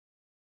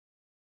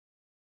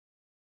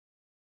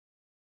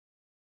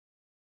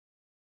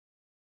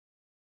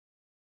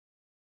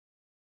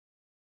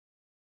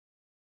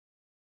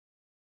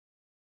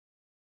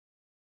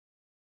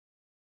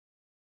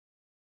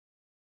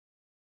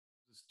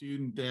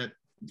student at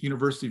the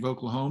University of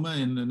Oklahoma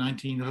in the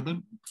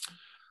 1900s.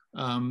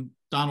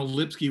 Donald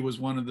Lipsky was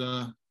one of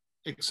the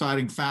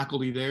exciting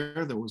faculty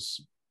there that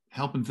was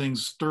helping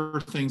things stir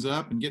things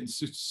up and getting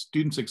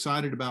students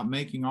excited about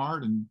making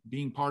art and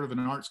being part of an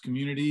arts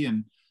community.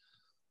 And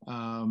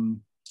I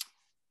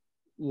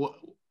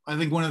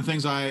think one of the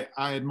things I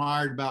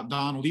admired about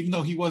Donald, even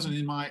though he wasn't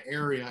in my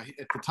area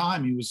at the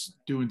time, he was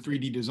doing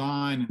 3D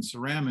design and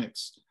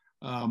ceramics.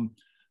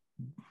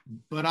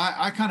 But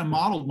I kind of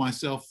modeled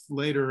myself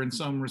later in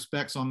some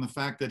respects on the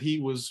fact that he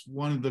was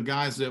one of the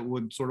guys that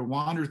would sort of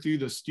wander through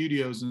the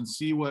studios and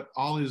see what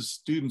all his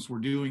students were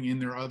doing in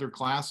their other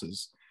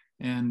classes,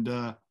 and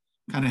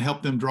kind of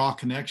help them draw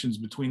connections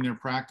between their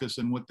practice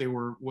and what they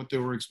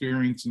were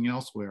experiencing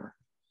elsewhere.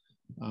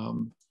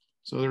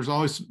 So there's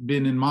always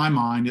been, in my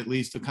mind, at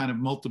least, a kind of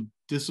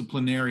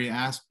multidisciplinary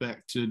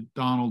aspect to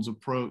Donald's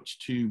approach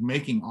to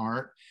making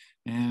art.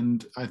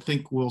 And I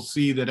think we'll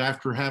see that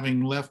after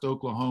having left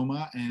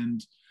Oklahoma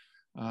and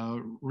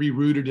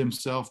rerouted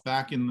himself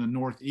back in the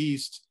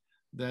Northeast,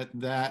 that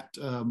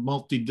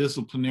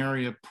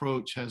multidisciplinary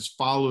approach has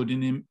followed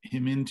him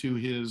into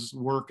his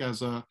work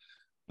as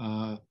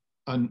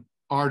an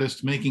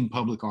artist making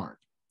public art.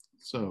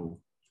 So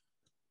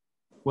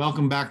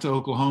welcome back to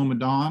Oklahoma,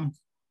 Don.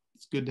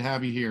 It's good to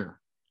have you here.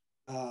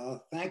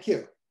 Thank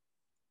you.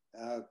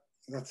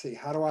 Let's see,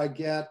 how do I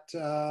get,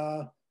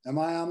 am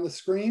I on the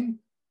screen?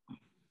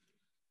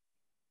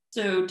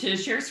 So to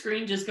share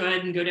screen, just go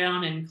ahead and go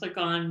down and click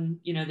on,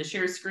 the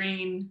share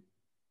screen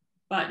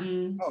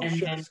button. Oh, and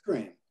share then,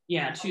 screen.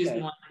 Yeah, choose the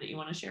one that you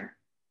want to share.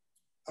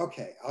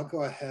 Okay, I'll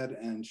go ahead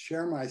and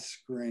share my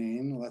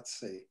screen. Let's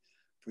see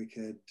if we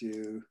could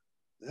do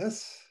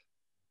this.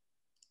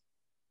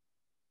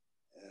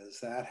 Is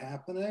that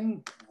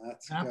happening?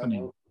 That's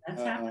happening.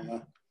 That's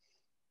happening.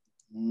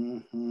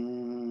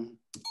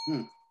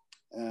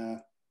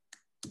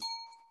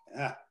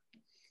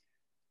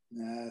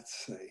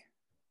 Let's see.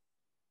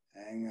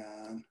 Hang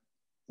on.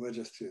 We'll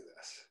just do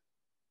this.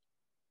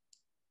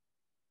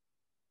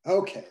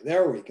 Okay,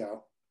 there we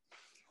go.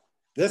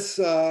 This,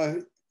 are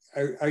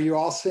you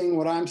all seeing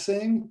what I'm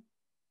seeing?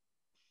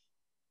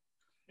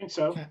 I think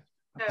so.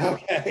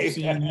 Okay.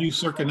 Seeing you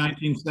circa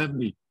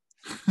 1970.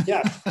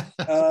 Yeah.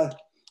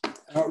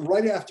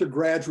 Right after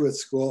graduate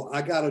school,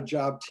 I got a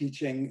job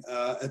teaching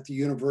at the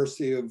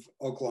University of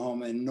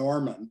Oklahoma in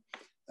Norman.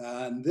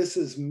 And this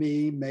is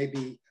me,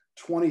 maybe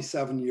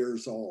 27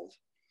 years old.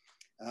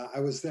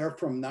 I was there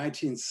from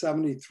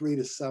 1973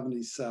 to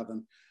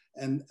 77,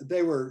 and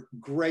they were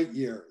great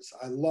years.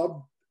 I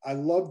loved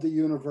the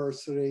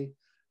university.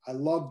 I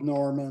loved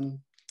Norman,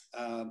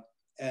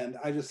 and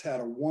I just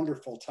had a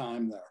wonderful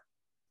time there.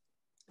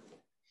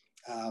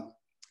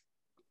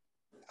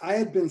 I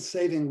had been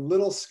saving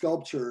little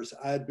sculptures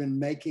I had been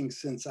making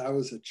since I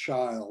was a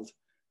child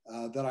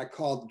that I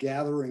called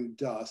Gathering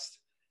Dust,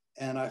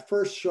 and I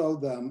first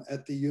showed them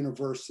at the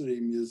University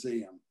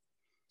Museum.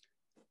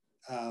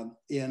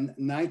 In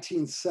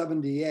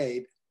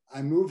 1978,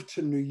 I moved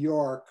to New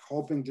York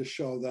hoping to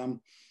show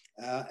them,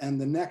 and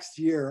the next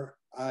year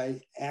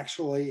I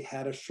actually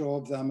had a show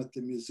of them at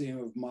the Museum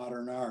of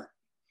Modern Art.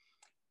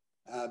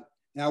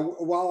 Now,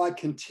 while I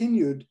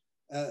continued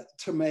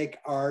to make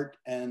art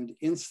and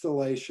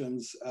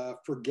installations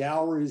for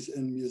galleries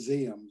and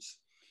museums,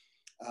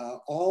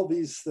 all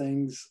these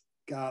things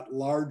got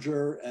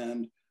larger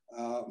and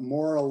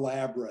more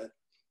elaborate.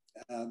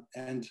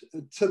 And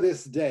to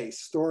this day,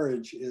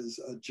 storage is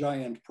a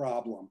giant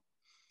problem.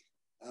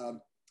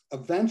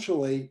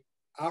 Eventually,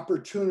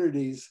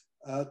 opportunities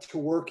to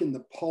work in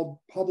the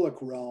public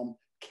realm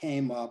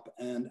came up,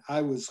 and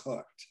I was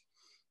hooked.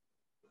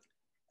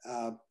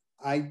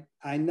 I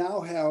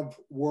now have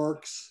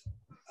works,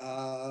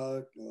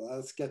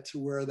 let's get to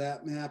where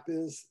that map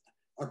is,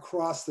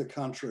 across the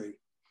country.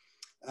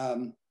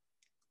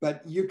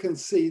 But you can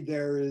see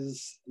there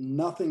is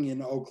nothing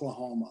in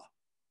Oklahoma.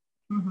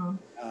 Mm-hmm.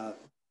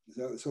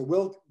 So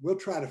we'll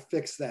try to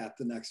fix that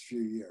the next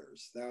few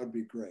years. That would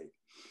be great.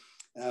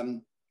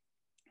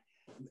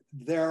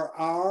 There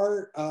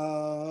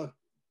are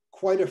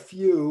quite a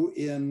few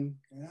in,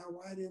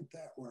 why didn't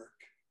that work?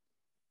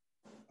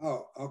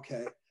 Oh,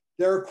 okay.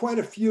 There are quite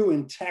a few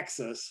in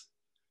Texas,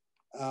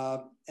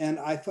 and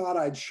I thought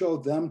I'd show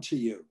them to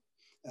you.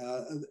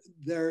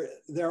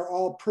 They're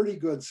all pretty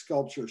good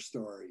sculpture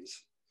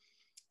stories.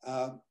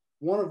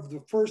 One of the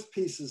first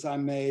pieces I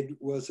made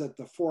was at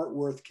the Fort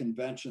Worth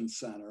Convention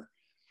Center,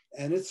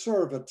 and it's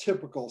sort of a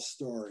typical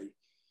story.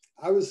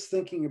 I was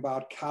thinking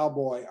about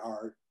cowboy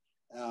art,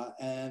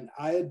 and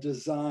I had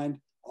designed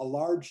a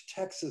large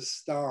Texas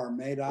star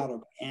made out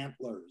of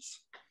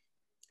antlers.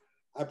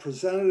 I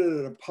presented it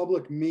at a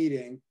public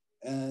meeting,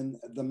 and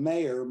the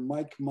mayor,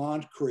 Mike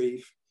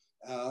Moncrief,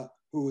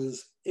 who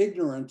is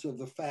ignorant of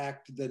the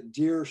fact that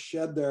deer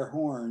shed their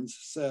horns,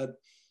 said,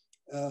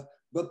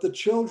 but the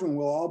children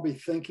will all be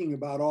thinking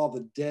about all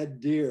the dead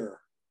deer.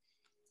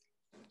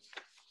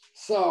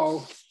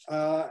 So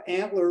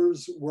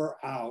antlers were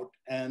out,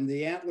 and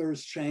the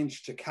antlers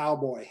changed to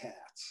cowboy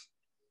hats.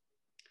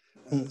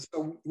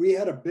 So we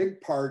had a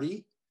big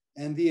party.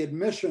 And the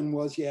admission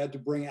was you had to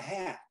bring a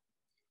hat.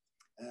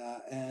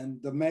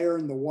 And the mayor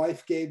and the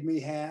wife gave me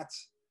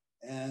hats.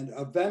 And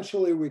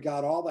eventually we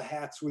got all the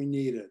hats we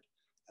needed,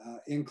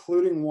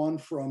 including one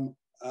from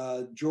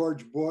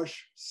George Bush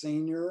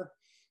Sr.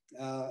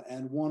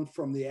 And one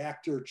from the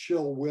actor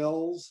Chill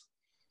Wills.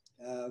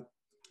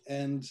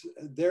 And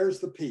there's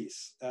the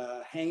piece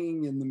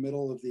hanging in the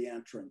middle of the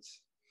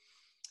entrance.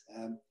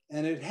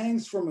 And it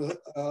hangs from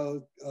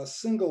a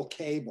single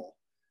cable,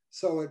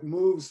 so it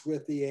moves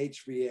with the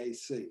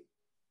HVAC.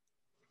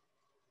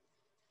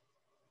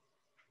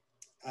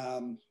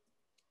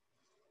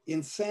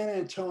 In San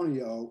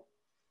Antonio,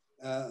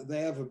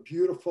 they have a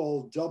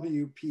beautiful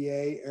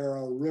WPA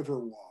era river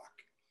walk.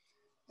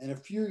 And a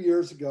few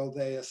years ago,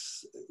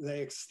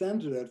 they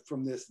extended it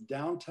from this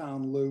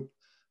downtown loop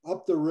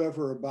up the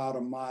river about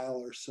a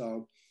mile or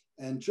so.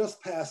 And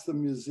just past the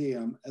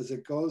museum, as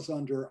it goes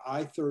under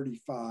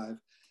I-35,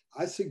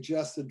 I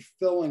suggested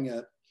filling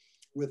it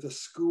with a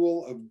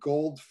school of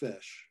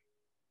goldfish.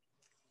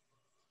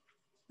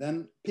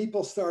 Then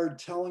people started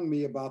telling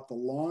me about the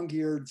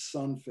long-eared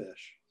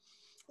sunfish,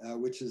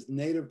 which is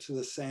native to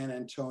the San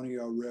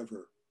Antonio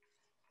River.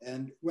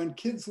 And when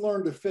kids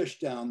learn to fish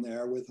down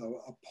there with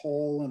a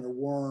pole and a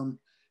worm,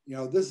 you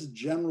know, this is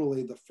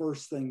generally the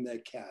first thing they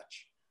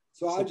catch.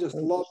 So I just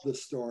love the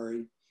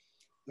story.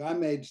 I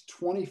made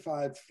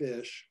 25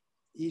 fish,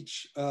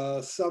 each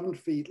 7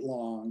 feet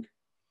long.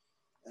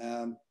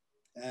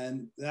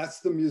 And that's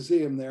the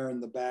museum there in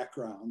the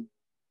background.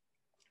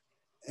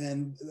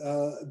 And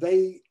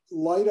they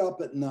light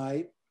up at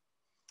night.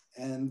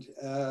 And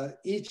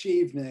each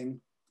evening,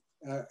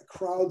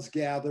 crowds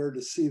gather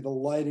to see the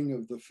lighting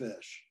of the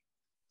fish.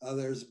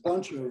 There's a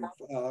bunch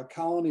of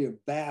colony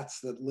of bats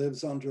that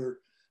lives under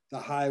the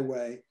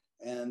highway.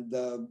 And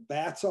the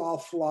bats all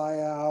fly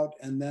out,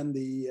 and then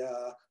the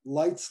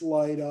lights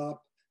light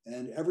up,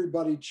 and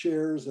everybody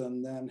cheers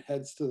and then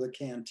heads to the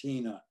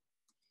cantina.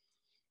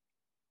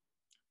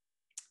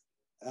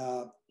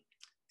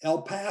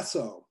 El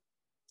Paso.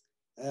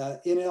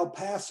 In El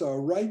Paso,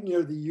 right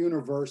near the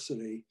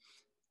university,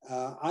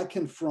 I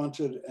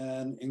confronted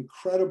an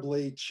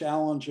incredibly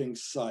challenging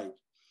site.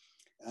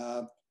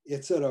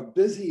 It's at a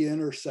busy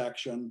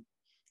intersection.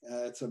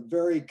 It's a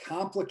very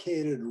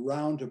complicated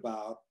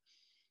roundabout.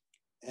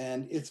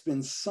 And it's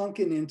been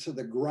sunken into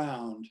the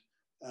ground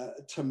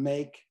to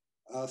make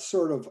a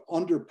sort of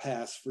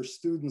underpass for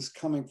students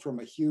coming from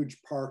a huge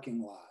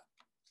parking lot.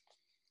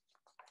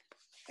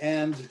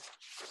 And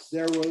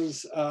there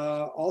was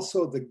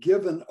also the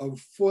given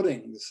of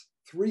footings,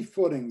 3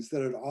 footings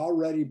that had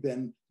already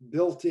been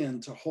built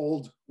in to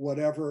hold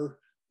whatever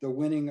the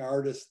winning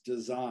artist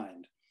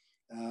designed.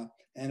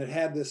 And it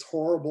had this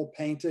horrible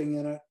painting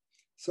in it.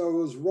 So it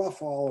was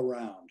rough all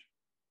around.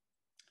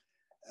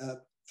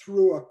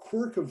 Through a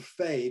quirk of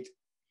fate,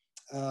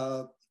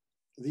 the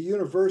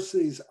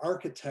university's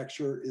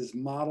architecture is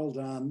modeled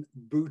on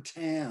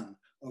Bhutan,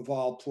 of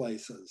all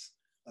places,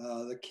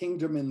 the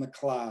kingdom in the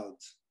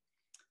clouds.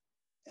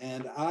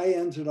 And I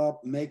ended up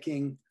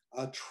making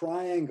a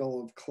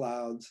triangle of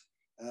clouds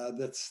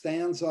that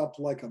stands up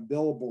like a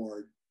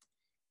billboard.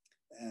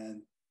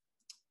 And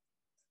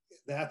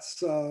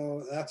that's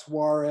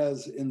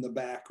Juarez in the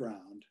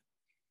background.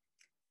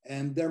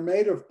 And they're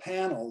made of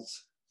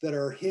panels that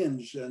are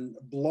hinged and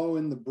blow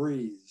in the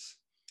breeze.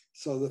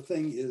 So the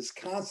thing is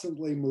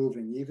constantly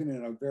moving, even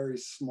in a very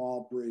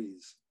small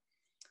breeze.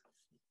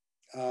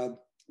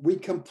 We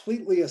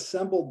completely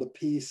assembled the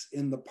piece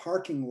in the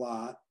parking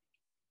lot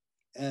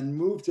and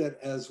moved it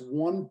as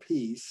one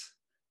piece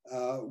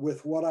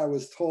with what I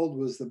was told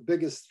was the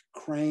biggest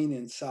crane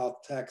in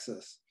South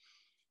Texas.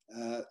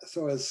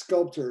 So as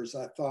sculptors,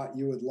 I thought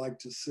you would like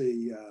to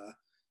see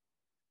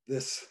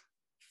this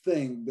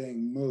thing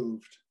being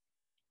moved.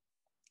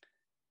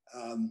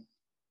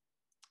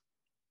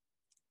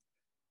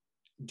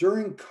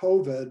 During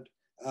COVID,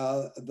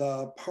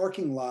 the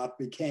parking lot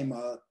became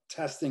a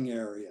testing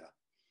area.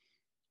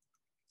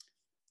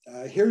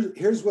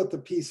 Here's what the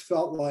piece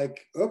felt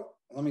like. Oh,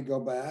 let me go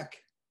back.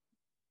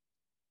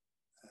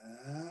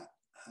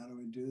 How do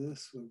we do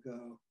this? We'll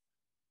go.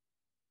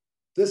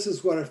 This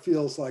is what it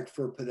feels like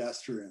for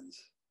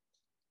pedestrians.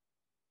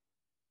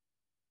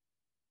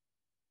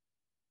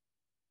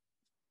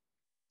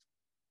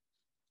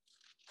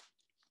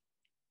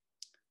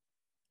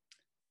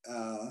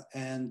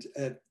 And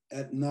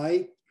at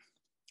night,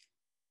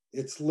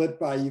 it's lit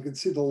by, you can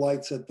see the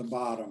lights at the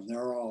bottom.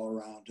 They're all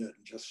around it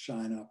and just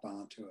shine up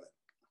onto it.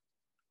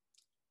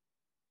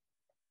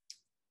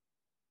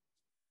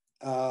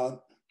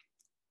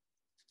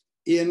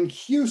 In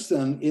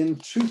Houston in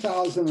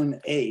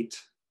 2008,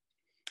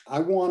 I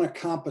won a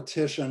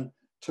competition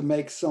to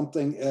make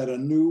something at a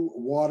new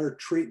water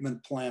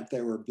treatment plant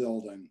they were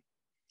building.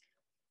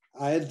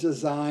 I had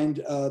designed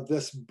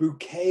this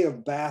bouquet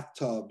of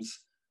bathtubs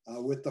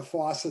with the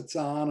faucets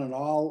on and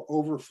all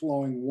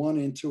overflowing one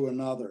into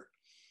another.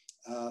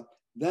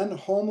 Then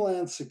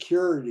Homeland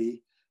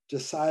Security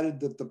decided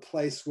that the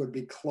place would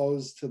be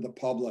closed to the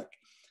public.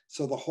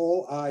 So the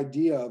whole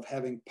idea of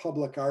having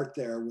public art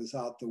there was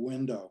out the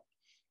window.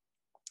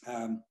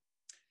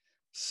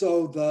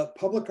 So the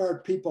public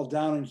art people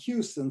down in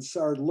Houston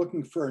started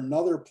looking for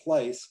another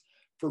place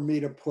for me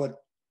to put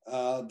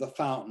the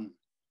fountain.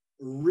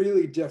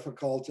 Really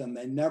difficult, and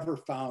they never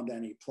found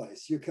any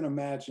place. You can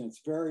imagine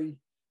it's very,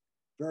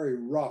 very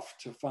rough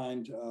to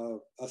find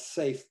a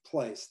safe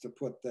place to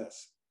put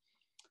this.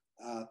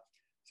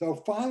 So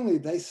finally,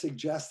 they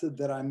suggested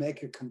that I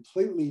make a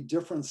completely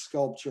different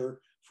sculpture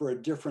for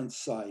a different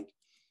site.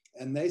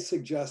 And they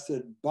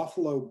suggested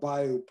Buffalo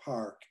Bayou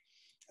Park,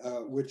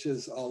 which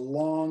is a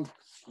long,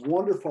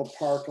 wonderful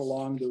park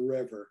along the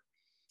river.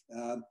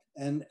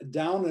 And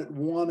down at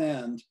one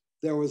end,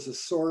 there was a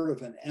sort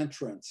of an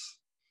entrance.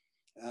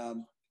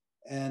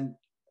 And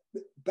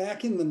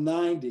back in the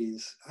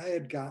 90s, I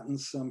had gotten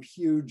some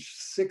huge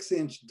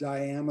 6-inch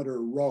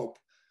diameter rope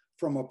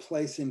from a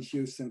place in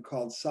Houston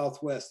called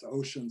Southwest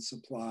Ocean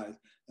Supply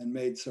and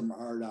made some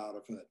art out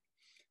of it.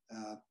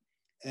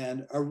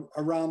 And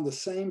around the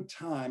same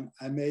time,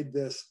 I made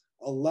this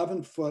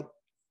 11-foot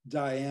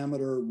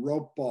diameter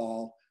rope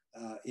ball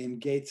in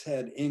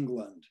Gateshead,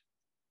 England.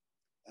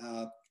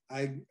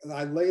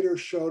 I later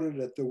showed it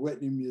at the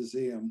Whitney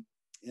Museum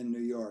in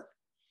New York.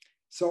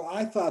 So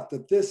I thought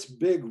that this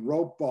big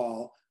rope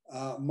ball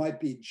might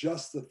be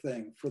just the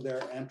thing for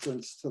their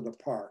entrance to the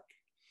park.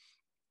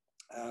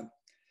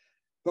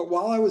 But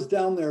while I was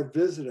down there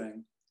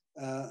visiting,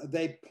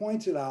 they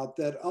pointed out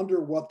that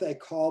under what they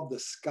called the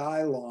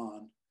Sky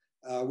Lawn,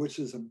 which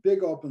is a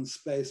big open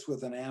space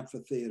with an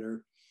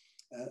amphitheater,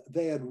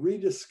 they had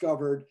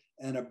rediscovered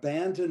an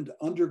abandoned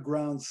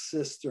underground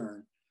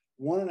cistern,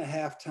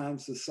 1.5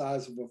 times the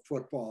size of a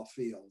football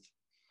field.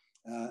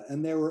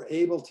 And they were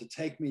able to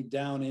take me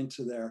down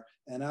into there,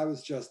 and I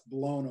was just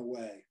blown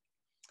away.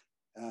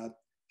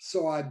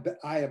 So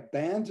I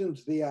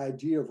abandoned the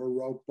idea of a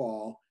rope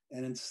ball,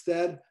 and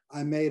instead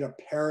I made a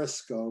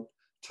periscope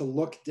to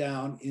look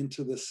down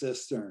into the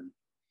cistern.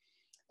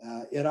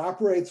 It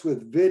operates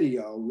with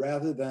video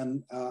rather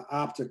than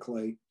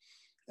optically,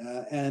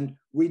 and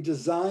we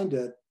designed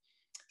it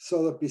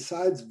so that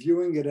besides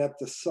viewing it at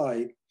the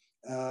site,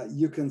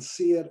 you can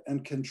see it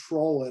and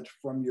control it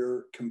from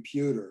your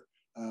computer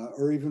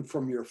or even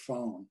from your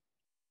phone.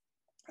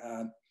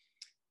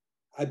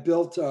 I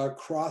built a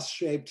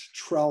cross-shaped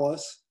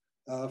trellis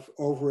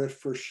over it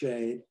for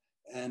shade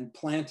and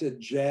planted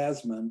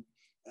jasmine,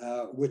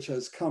 which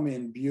has come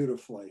in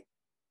beautifully.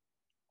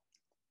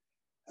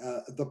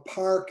 The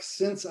park,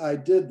 since I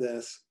did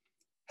this,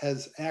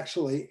 has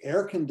actually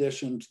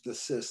air-conditioned the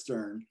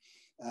cistern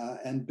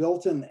and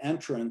built an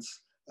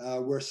entrance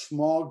where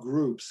small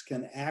groups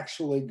can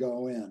actually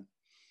go in.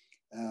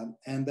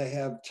 And they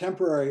have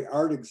temporary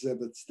art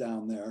exhibits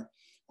down there,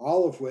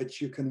 all of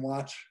which you can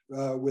watch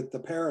with the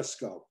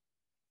periscope.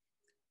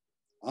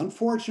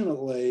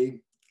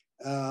 Unfortunately,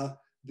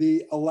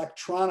 the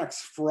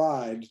electronics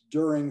fried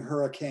during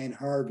Hurricane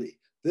Harvey.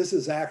 This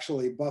is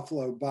actually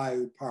Buffalo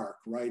Bayou Park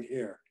right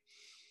here.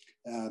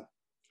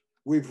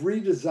 We've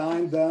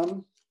redesigned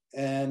them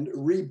and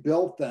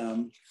rebuilt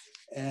them,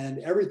 and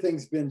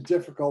everything's been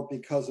difficult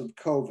because of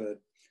COVID.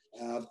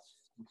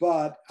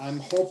 But I'm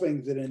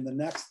hoping that in the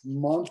next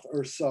month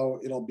or so,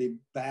 it'll be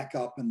back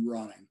up and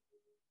running.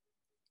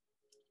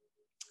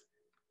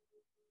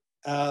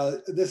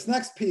 This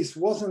next piece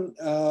wasn't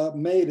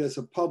made as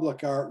a public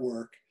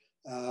artwork,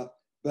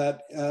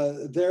 but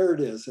there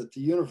it is at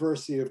the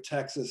University of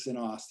Texas in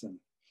Austin.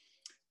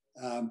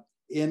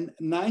 In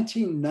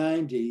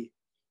 1990,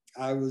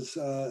 I was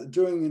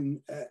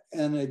doing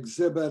an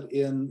exhibit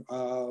in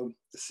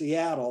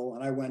Seattle,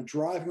 and I went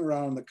driving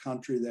around the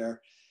country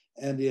there.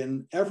 And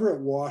in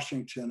Everett,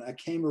 Washington, I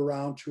came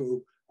around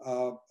to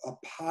a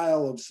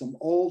pile of some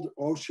old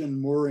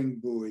ocean mooring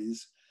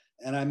buoys,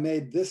 and I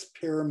made this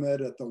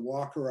pyramid at the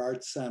Walker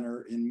Art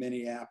Center in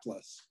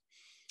Minneapolis.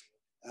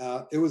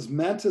 It was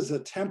meant as a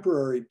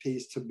temporary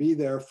piece to be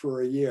there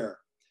for a year.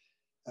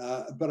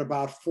 But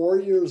about 4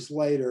 years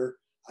later,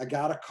 I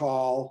got a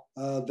call.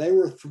 They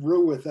were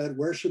through with it.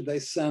 Where should they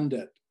send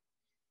it?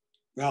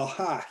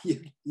 Well,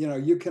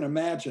 you can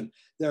imagine.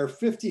 There are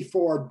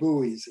 54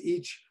 buoys,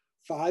 each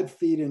 5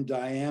 feet in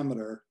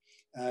diameter.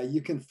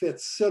 You can fit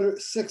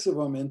 6 of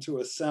them into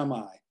a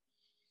semi.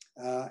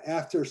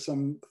 After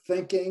some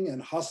thinking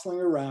and hustling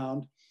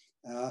around,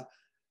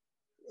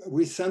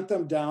 we sent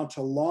them down to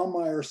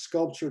Lawmeyer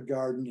Sculpture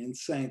Garden in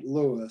St.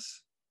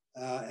 Louis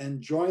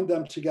and joined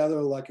them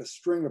together like a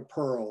string of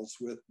pearls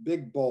with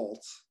big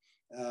bolts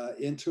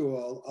into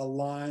a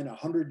line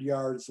 100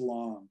 yards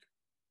long.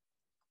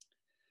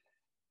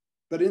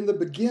 But in the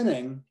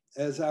beginning,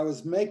 as I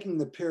was making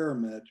the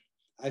pyramid,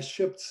 I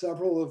shipped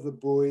several of the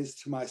buoys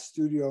to my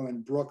studio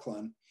in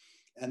Brooklyn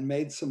and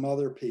made some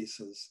other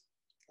pieces,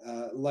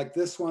 like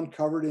this one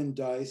covered in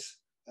dice,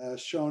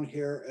 shown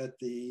here at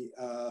the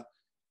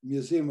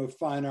Museum of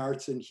Fine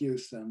Arts in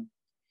Houston.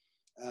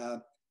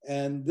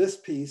 And this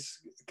piece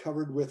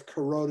covered with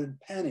corroded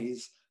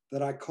pennies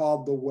that I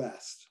called the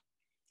West.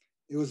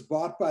 It was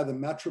bought by the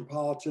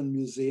Metropolitan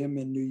Museum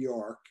in New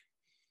York.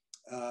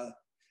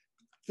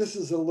 This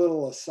is a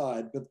little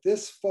aside, but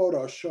this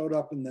photo showed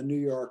up in the New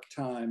York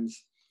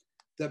Times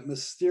that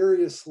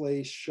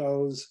mysteriously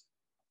shows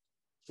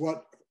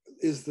what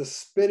is the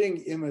spitting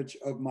image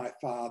of my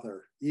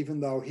father, even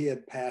though he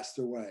had passed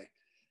away.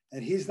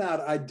 And he's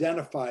not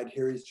identified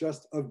here. He's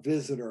just a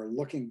visitor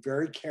looking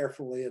very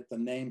carefully at the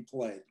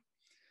nameplate.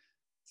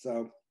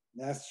 So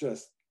that's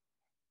just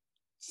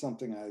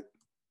something I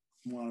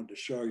wanted to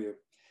show you.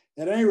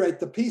 At any rate,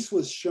 the piece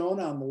was shown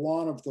on the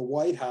lawn of the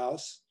White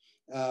House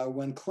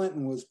when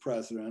Clinton was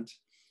president.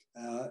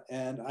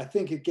 And I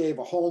think it gave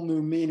a whole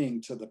new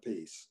meaning to the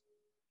piece.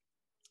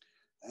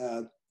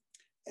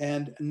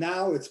 And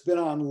now it's been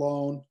on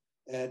loan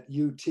at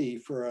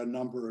UT for a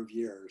number of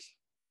years.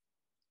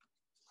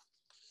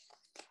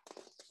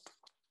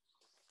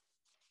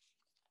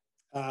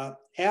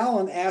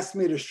 Alan asked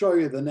me to show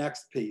you the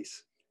next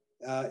piece.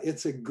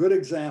 It's a good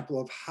example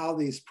of how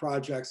these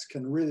projects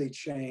can really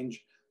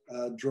change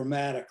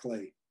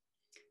dramatically.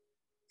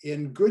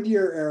 In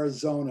Goodyear,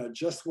 Arizona,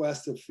 just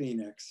west of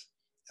Phoenix,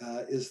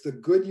 is the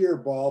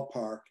Goodyear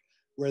Ballpark,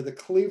 where the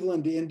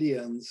Cleveland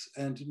Indians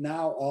and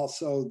now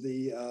also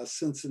the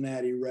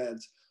Cincinnati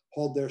Reds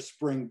hold their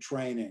spring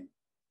training.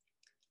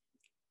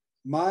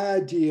 My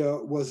idea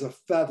was a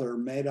feather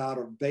made out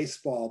of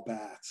baseball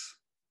bats.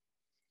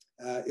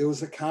 It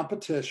was a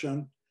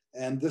competition,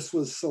 and this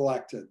was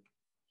selected.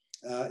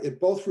 It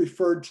both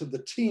referred to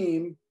the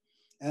team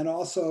and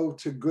also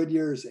to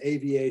Goodyear's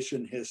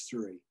aviation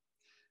history.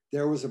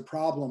 There was a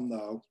problem,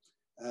 though.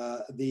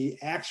 The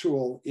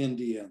actual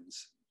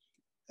Indians,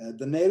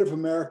 the Native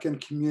American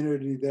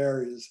community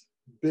there is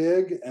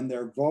big and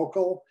they're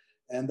vocal,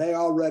 and they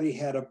already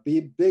had a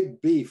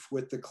big beef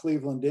with the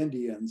Cleveland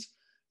Indians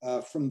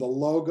from the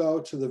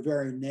logo to the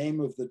very name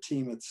of the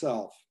team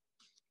itself.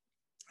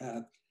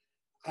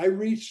 I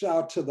reached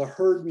out to the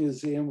Hurd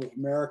Museum of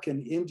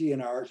American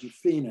Indian Art in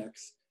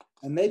Phoenix,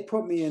 and they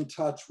put me in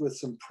touch with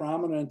some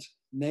prominent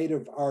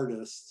Native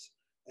artists,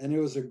 and it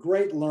was a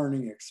great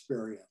learning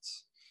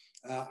experience.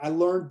 I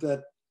learned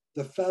that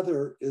the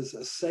feather is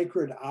a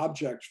sacred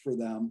object for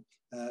them.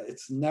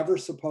 It's never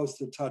supposed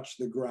to touch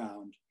the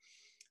ground.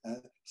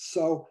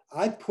 So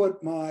I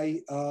put my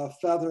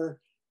feather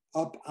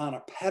up on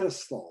a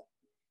pedestal,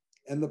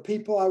 and the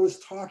people I was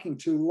talking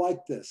to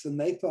liked this, and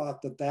they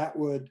thought that that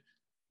would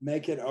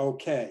make it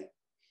okay.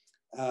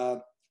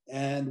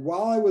 And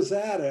while I was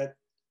at it,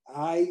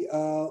 I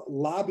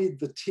lobbied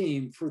the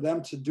team for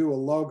them to do a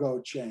logo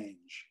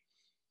change.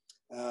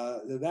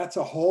 That's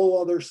a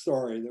whole other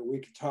story that we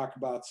could talk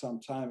about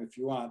sometime if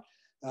you want.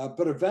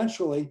 But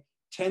eventually,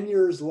 10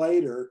 years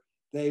later,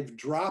 they've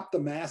dropped the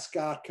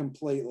mascot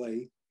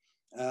completely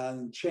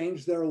and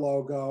changed their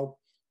logo.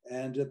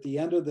 And at the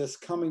end of this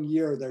coming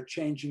year, they're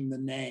changing the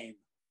name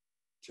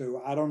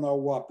to, I don't know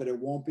what, but it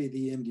won't be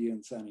the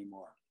Indians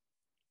anymore.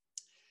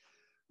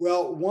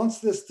 Well, once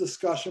this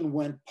discussion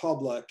went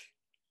public,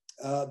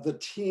 the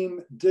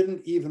team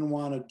didn't even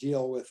want to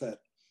deal with it.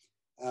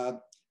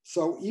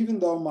 So even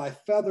though my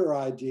feather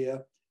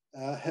idea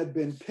had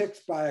been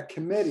picked by a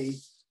committee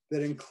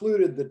that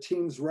included the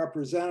team's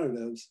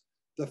representatives,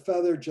 the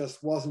feather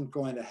just wasn't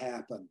going to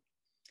happen.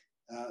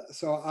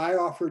 So I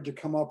offered to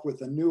come up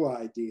with a new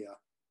idea.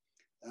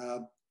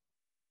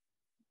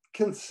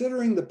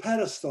 Considering the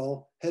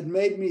pedestal had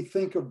made me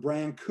think of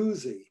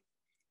Brancusi.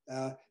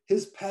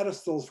 His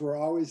pedestals were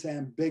always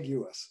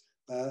ambiguous.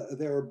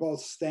 They were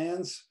both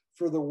stands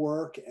for the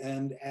work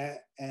and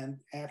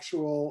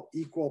actual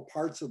equal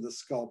parts of the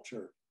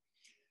sculpture.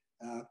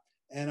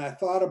 And I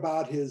thought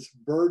about his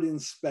bird in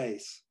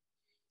space.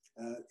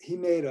 He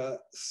made a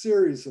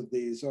series of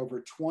these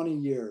over 20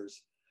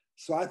 years.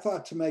 So I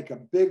thought to make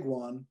a big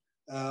one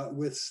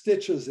with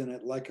stitches in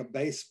it like a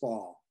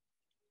baseball.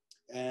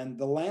 And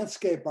the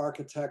landscape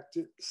architect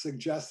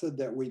suggested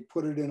that we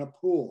put it in a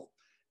pool.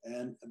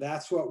 And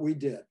that's what we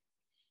did.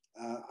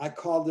 I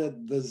called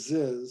it the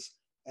Ziz,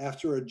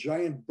 after a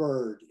giant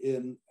bird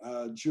in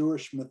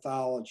Jewish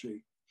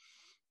mythology.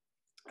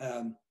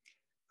 I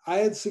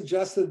had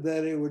suggested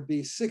that it would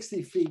be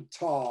 60 feet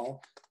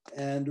tall,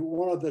 and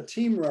one of the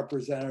team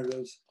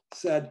representatives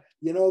said,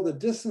 you know, the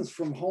distance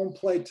from home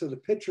plate to the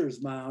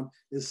pitcher's mound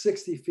is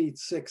 60 feet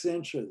 6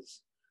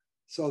 inches.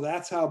 So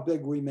that's how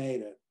big we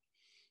made it.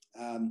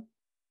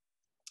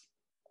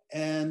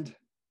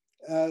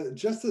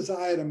 Just as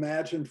I had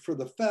imagined for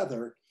the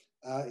feather,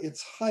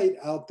 its height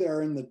out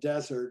there in the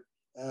desert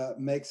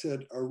makes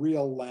it a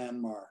real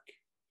landmark.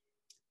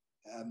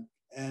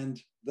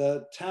 And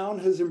the town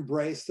has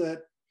embraced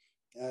it.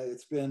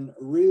 It's been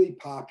really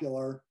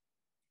popular.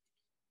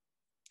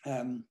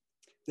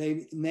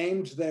 They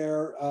named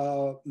their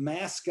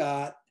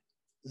mascot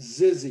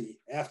Zizzy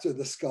after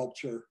the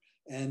sculpture,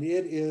 and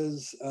it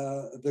is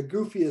the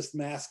goofiest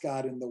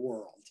mascot in the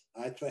world,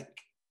 I think.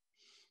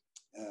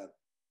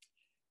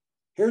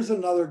 Here's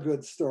another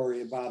good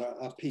story about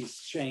a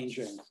piece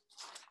changing.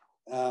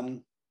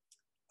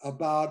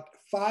 About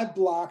 5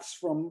 blocks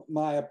from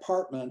my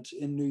apartment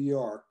in New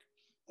York,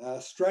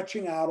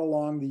 stretching out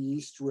along the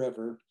East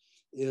River,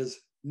 is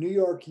New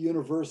York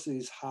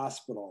University's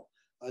hospital,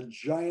 a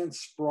giant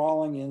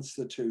sprawling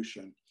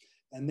institution.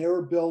 And they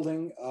were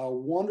building a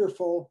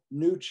wonderful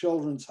new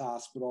children's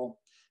hospital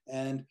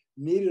and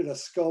needed a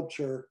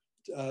sculpture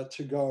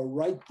to go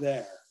right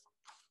there.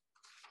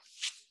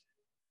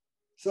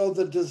 So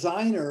the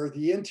designer,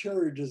 the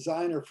interior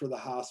designer for the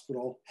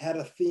hospital, had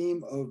a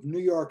theme of New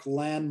York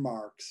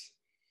landmarks.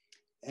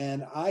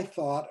 And I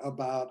thought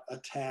about a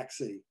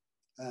taxi.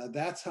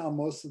 That's how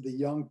most of the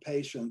young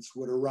patients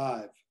would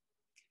arrive.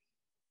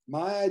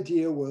 My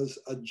idea was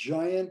a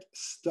giant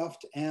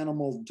stuffed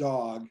animal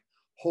dog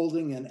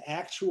holding an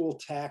actual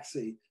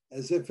taxi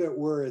as if it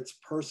were its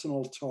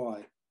personal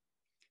toy.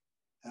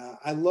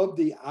 I love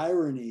the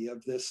irony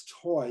of this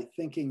toy,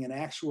 thinking an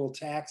actual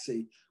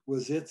taxi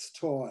was its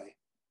toy.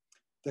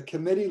 The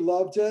committee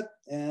loved it,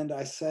 and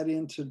I set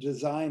in to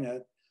design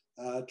it,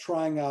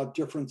 trying out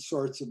different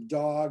sorts of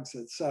dogs,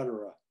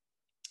 etc.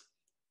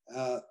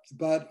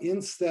 But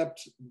in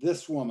stepped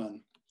this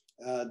woman,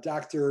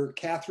 Dr.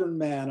 Catherine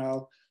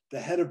Mano, the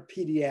head of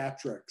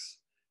pediatrics,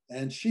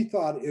 and she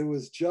thought it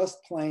was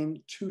just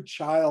plain too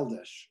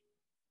childish.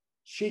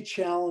 She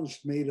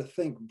challenged me to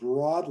think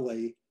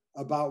broadly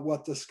about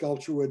what the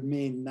sculpture would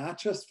mean, not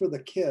just for the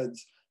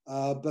kids,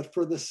 but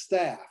for the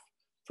staff,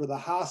 for the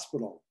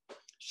hospital.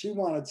 She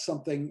wanted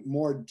something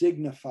more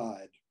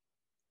dignified.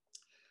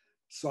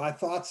 So I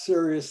thought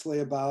seriously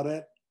about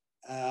it,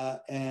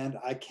 and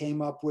I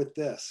came up with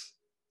this,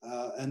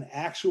 an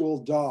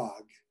actual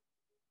dog.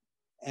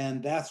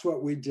 And that's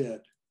what we did,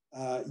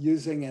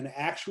 using an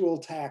actual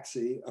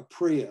taxi, a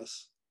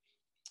Prius.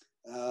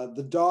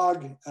 The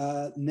dog,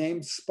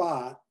 named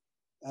Spot,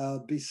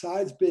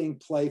 besides being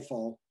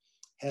playful,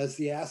 has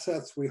the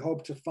assets we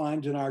hope to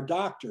find in our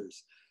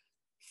doctors: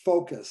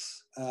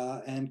 focus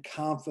and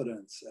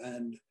confidence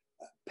and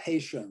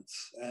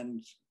patience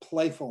and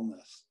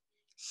playfulness,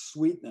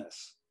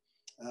 sweetness.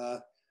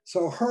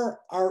 So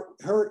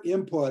her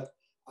input,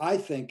 I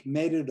think,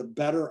 made it a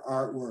better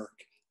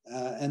artwork.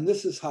 And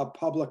this is how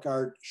public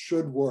art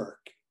should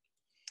work.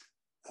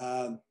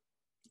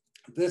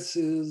 This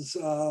is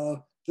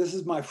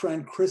my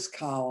friend Chris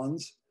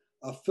Collins,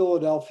 a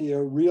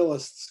Philadelphia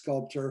realist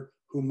sculptor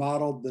who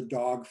modeled the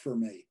dog for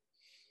me.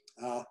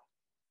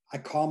 I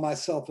call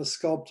myself a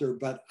sculptor,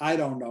 but I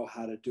don't know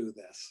how to do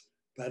this.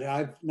 But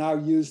I've now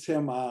used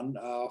him on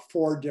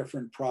 4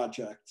 different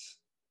projects.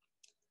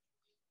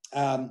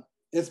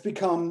 It's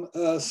become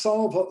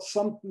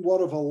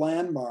somewhat of a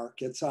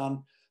landmark. It's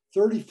on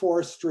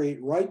 34th Street,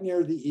 right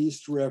near the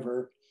East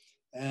River.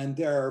 And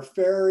there are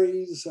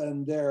ferries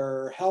and there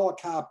are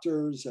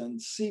helicopters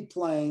and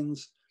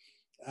seaplanes.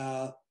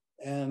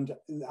 And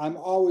I'm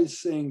always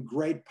seeing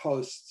great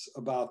posts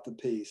about the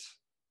piece.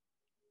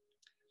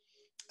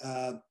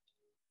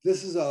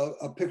 This is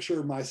a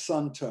picture my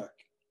son took.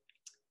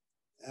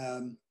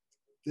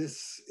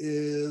 This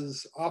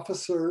is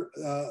Officer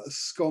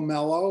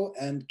Scomello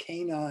and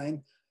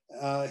Canine,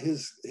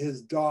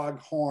 his dog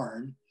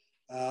Horn.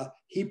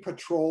 He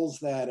patrols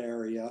that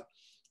area,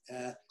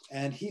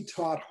 and he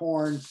taught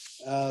Horn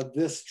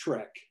this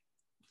trick.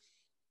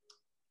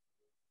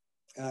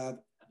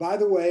 By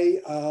the way,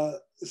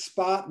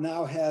 Spot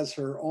now has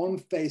her own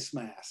face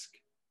mask.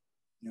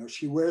 You know,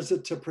 she wears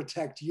it to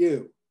protect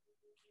you.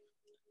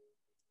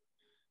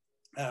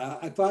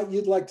 I thought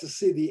you'd like to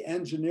see the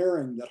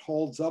engineering that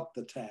holds up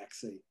the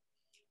taxi.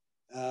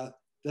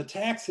 The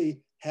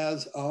taxi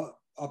has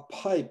a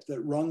pipe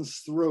that runs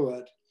through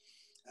it,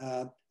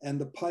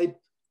 and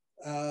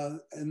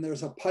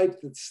there's a pipe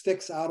that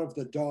sticks out of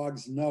the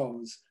dog's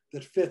nose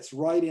that fits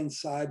right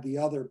inside the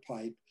other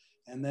pipe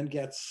and then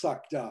gets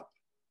sucked up.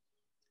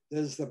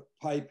 There's the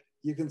pipe.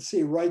 You can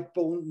see right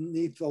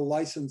beneath the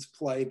license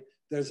plate,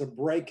 there's a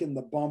break in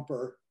the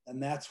bumper,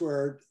 and that's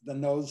where the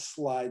nose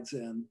slides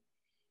in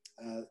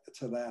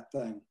to that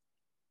thing.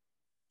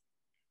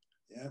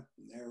 Yep,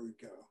 there we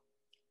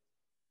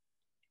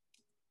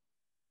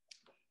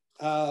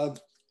go.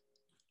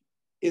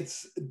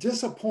 It's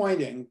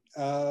disappointing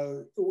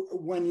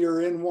when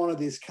you're in one of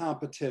these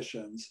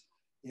competitions,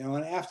 you know,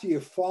 and after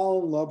you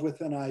fall in love with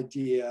an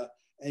idea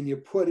and you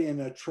put in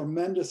a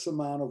tremendous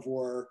amount of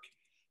work,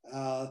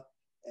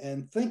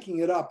 and thinking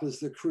it up is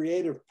the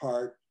creative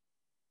part.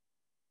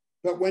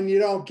 But when you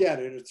don't get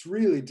it, it's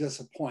really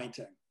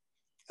disappointing.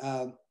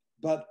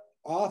 But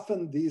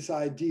often these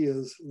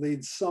ideas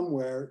lead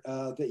somewhere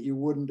that you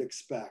wouldn't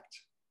expect.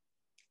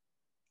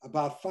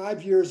 About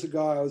 5 years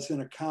ago, I was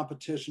in a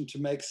competition to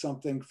make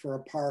something for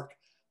a park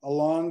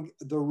along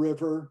the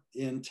river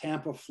in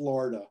Tampa,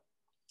 Florida.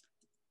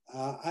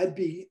 I'd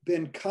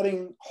been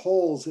cutting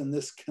holes in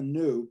this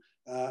canoe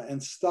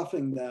and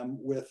stuffing them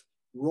with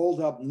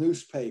rolled up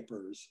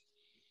newspapers.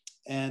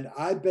 And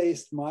I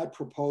based my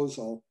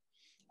proposal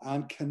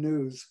on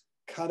canoes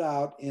cut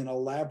out in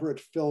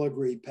elaborate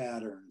filigree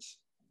patterns.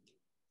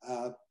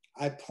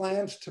 I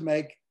planned to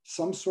make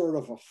some sort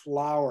of a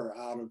flower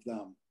out of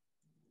them.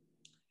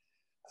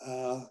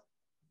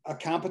 A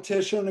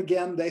competition,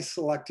 again, they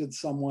selected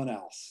someone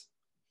else.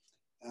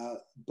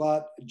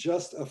 But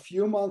just a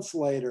few months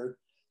later,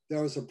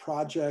 there was a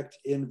project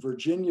in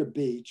Virginia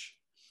Beach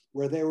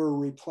where they were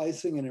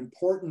replacing an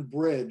important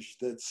bridge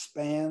that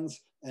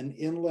spans an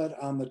inlet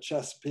on the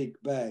Chesapeake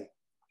Bay.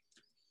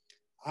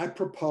 I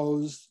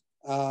proposed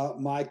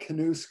my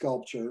canoe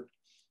sculpture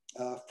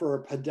for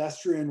a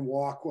pedestrian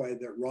walkway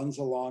that runs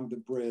along the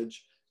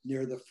bridge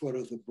near the foot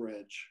of the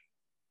bridge.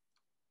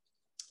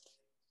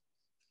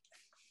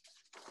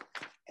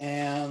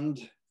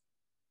 And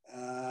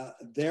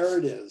there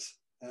it is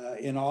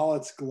in all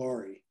its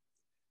glory.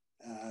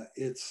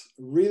 It's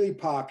really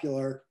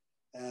popular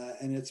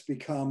and it's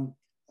become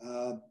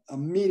a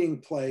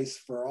meeting place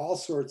for all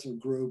sorts of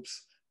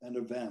groups and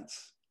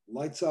events.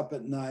 Lights up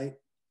at night.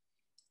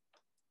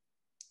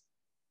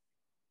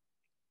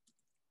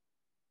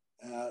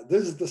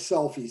 This is the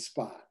selfie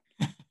spot.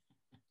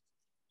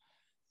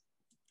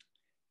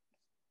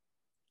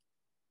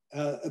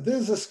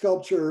 This is a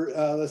sculpture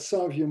that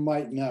some of you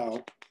might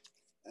know.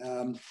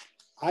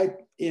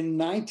 In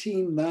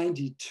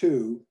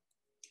 1992,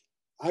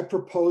 I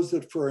proposed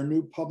it for a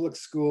new public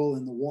school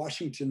in the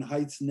Washington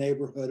Heights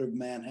neighborhood of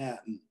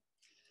Manhattan.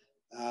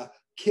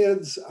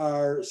 Kids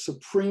are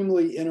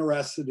supremely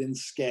interested in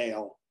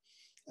scale,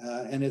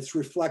 and it's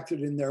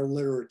reflected in their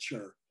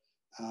literature.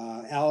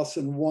 Alice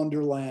in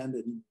Wonderland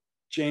and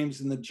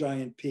James and the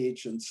Giant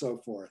Peach and so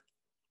forth.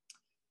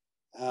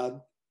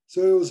 So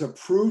it was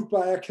approved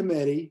by a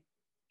committee,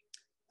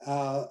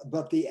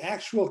 but the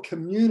actual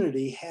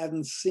community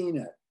hadn't seen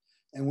it.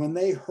 And when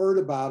they heard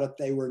about it,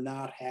 they were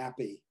not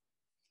happy.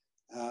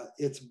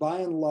 It's by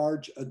and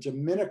large a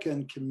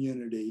Dominican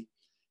community.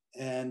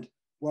 And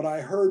what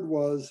I heard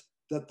was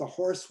that the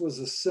horse was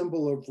a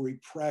symbol of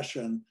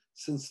repression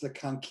since the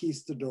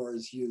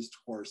conquistadors used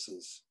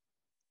horses.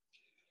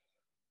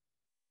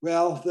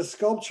 Well, the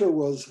sculpture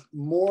was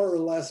more or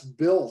less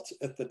built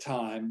at the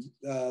time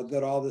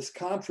that all this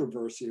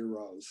controversy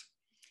arose.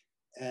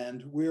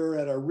 And we were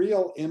at a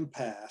real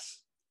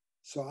impasse.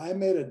 So I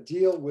made a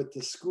deal with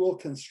the school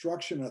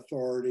construction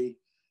authority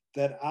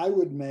that I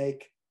would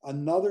make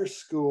another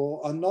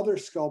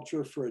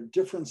sculpture for a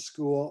different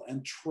school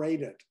and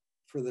trade it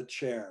for the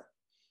chair.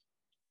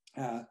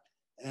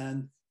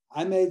 And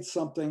I made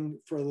something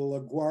for the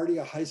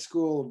LaGuardia High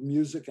School of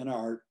Music and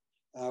Art,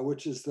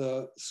 which is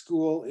the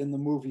school in the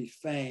movie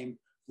Fame,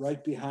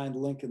 right behind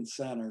Lincoln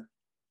Center.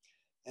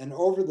 And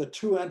over the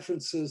two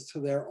entrances to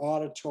their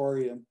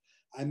auditorium,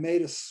 I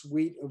made a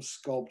suite of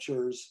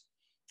sculptures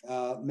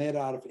made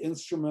out of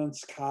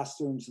instruments,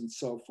 costumes, and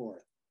so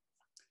forth.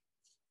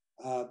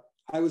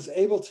 I was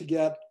able to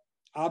get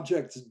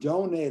objects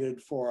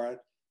donated for it,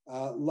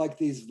 like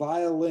these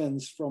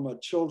violins from a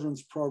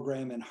children's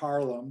program in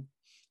Harlem,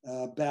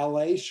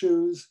 ballet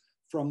shoes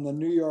from the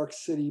New York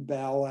City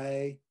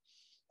Ballet,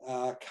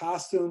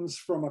 costumes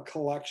from a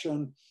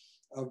collection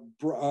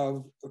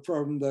from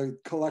the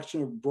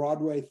collection of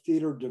Broadway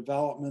Theater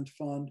Development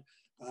Fund,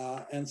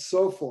 and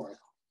so forth.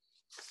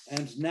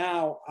 And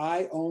now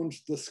I owned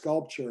the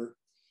sculpture,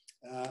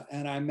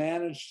 and I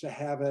managed to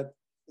have it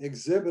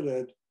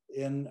exhibited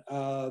in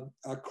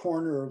a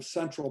corner of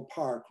Central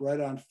Park, right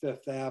on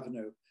Fifth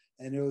Avenue.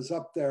 And it was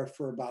up there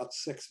for about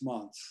 6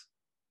 months.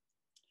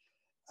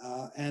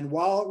 And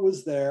while it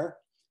was there,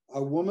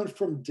 a woman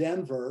from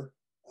Denver,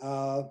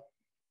 I'm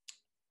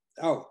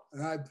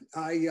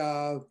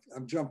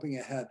jumping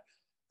ahead.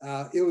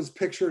 It was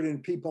pictured in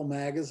People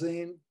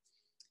magazine,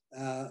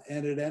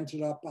 and it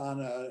ended up on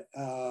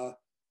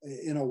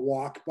in a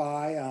walk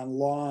by on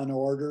Law and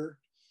Order.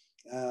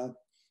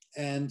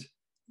 And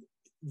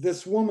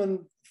this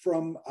woman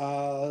from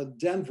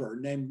Denver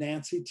named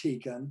Nancy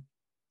Teakin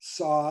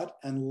saw it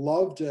and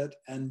loved it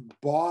and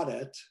bought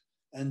it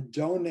and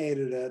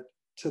donated it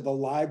to the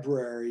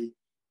library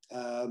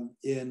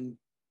in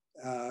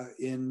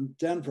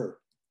Denver.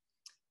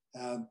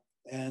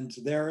 And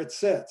there it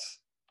sits.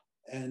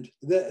 And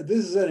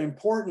this is an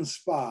important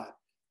spot.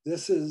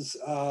 This is,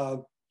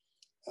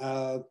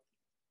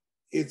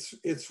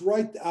 it's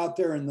right out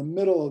there in the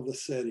middle of the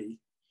city.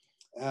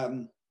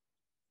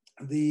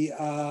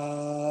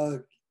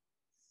 The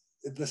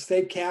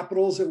state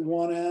capitol's at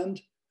one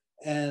end,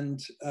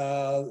 and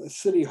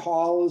City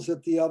Hall is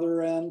at the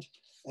other end,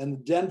 and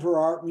the Denver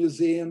Art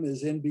Museum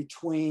is in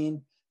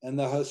between, and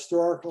the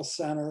Historical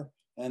Center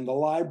and the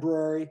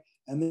library,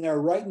 and then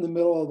right in the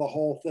middle of the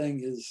whole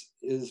thing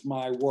is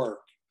my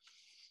work.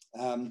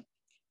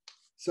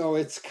 So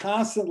it's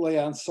constantly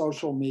on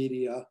social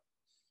media,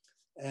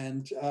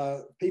 and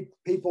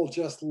people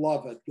just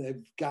love it.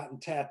 They've gotten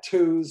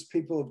tattoos,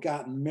 people have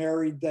gotten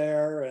married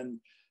there, and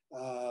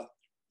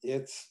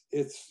it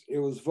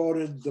was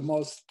voted the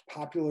most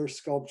popular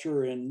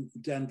sculpture in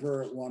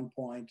Denver at one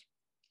point.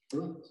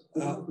 Right. For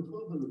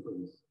 1,200,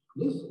 please.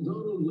 This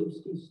Donald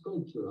Lipsky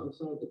sculpture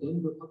outside the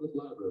Denver Public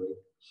Library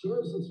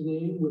shares its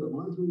name with a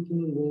Marjorie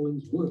Kinnan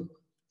Rawlings work.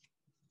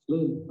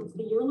 Lynn. What's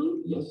the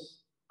yearling?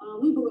 Yes.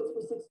 Leibowitz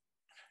for 6.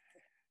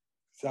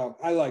 So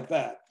I like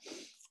that.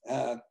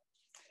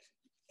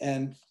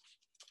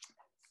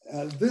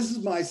 This is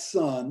my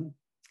son,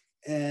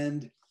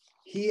 and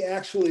he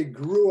actually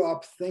grew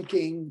up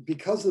thinking,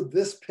 because of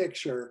this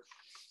picture,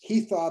 he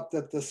thought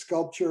that the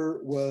sculpture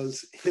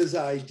was his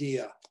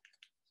idea.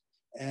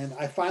 And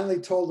I finally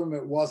told him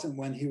it wasn't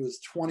when he was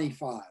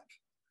 25.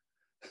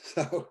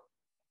 So,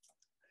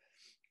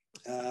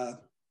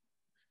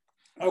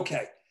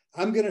 okay,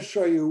 I'm going to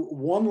show you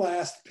one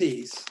last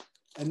piece.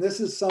 And this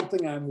is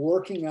something I'm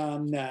working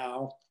on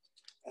now.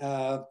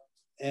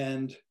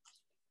 And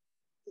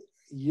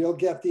you'll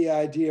get the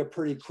idea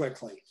pretty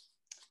quickly.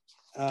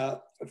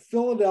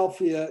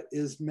 Philadelphia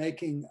is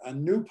making a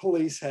new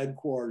police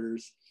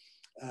headquarters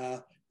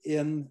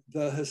in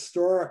the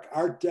historic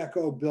Art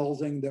Deco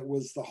building that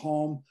was the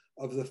home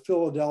of the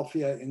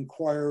Philadelphia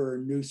Inquirer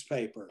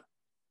newspaper.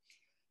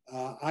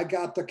 I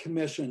got the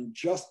commission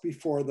just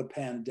before the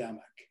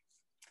pandemic.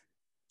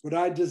 What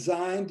I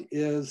designed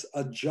is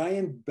a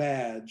giant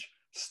badge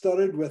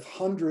studded with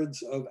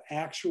hundreds of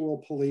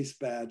actual police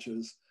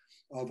badges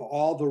of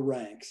all the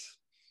ranks.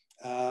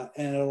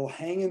 And it'll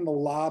hang in the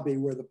lobby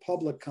where the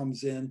public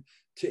comes in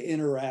to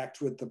interact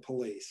with the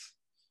police.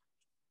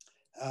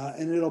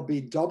 And it'll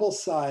be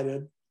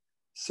double-sided.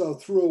 So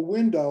through a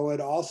window, it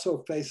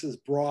also faces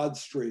Broad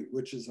Street,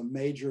 which is a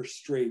major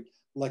street,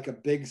 like a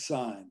big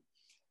sign.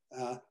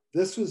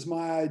 This was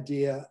my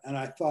idea, and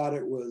I thought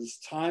it was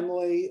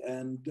timely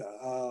and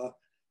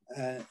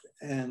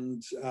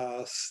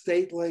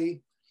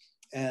stately,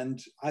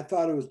 and I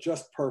thought it was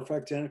just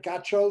perfect, and it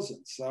got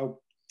chosen. So,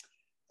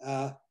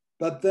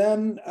 but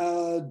then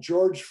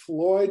George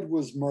Floyd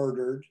was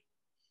murdered,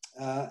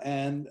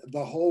 and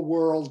the whole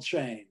world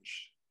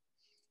changed.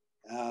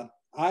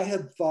 I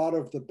had thought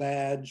of the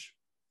badge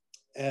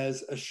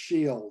as a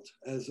shield,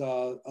 as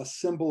a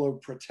symbol of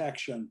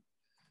protection.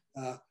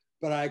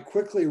 But I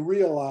quickly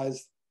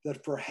realized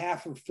that for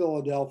half of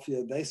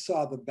Philadelphia, they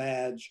saw the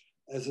badge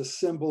as a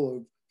symbol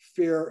of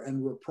fear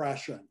and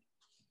repression.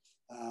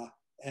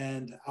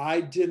 And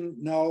I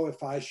didn't know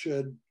if I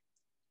should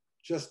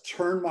just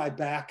turn my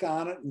back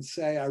on it and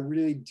say I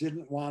really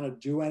didn't want to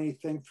do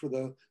anything for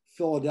the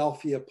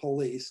Philadelphia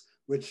police,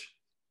 which,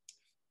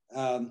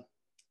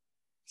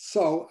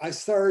 so I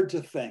started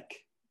to think,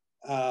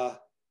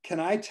 can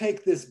I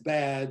take this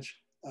badge,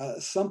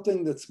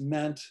 something that's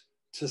meant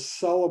to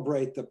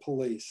celebrate the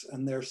police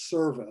and their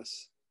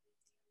service,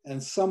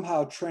 and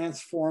somehow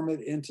transform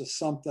it into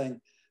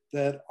something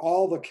that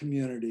all the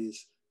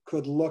communities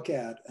could look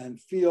at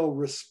and feel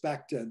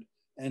respected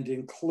and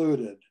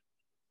included.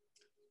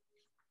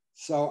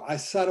 So I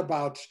set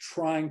about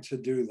trying to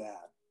do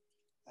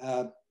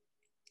that.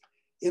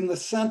 In the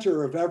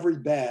center of every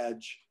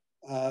badge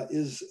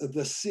is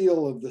the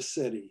seal of the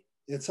city.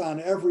 It's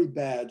on every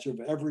badge of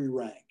every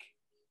rank.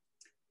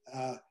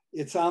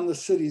 It's on the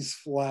city's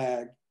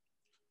flag.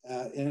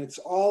 And it's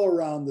all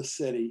around the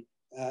city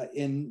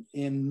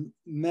in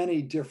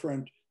many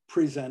different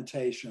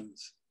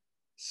presentations.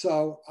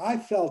 So I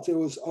felt it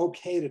was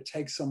okay to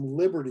take some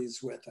liberties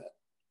with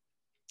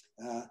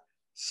it.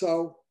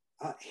 So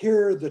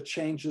here are the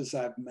changes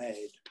I've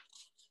made.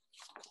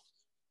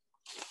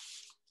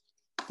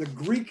 The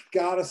Greek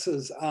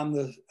goddesses on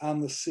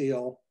the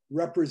seal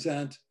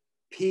represent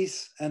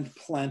peace and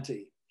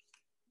plenty.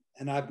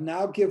 And I've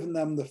now given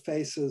them the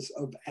faces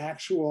of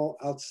actual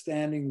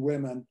outstanding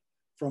women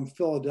from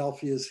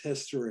Philadelphia's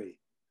history.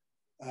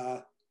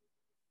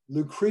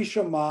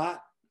 Lucretia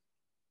Mott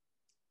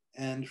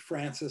and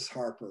Frances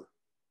Harper.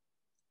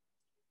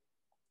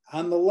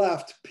 On the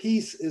left,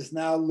 peace is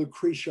now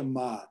Lucretia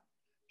Mott.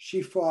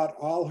 She fought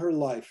all her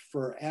life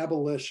for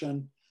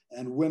abolition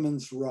and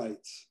women's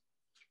rights.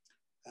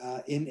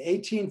 In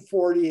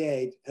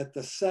 1848, at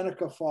the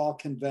Seneca Fall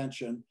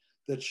Convention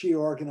that she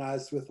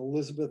organized with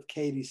Elizabeth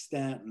Cady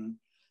Stanton,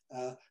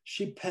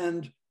 she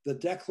penned the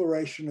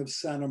Declaration of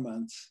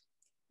Sentiments.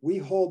 We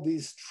hold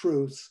these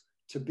truths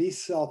to be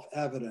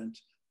self-evident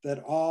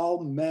that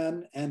all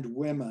men and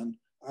women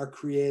are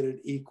created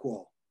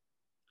equal.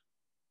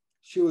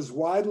 She was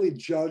widely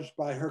judged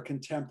by her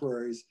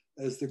contemporaries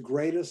as the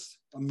greatest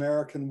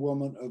American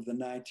woman of the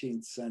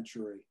 19th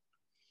century.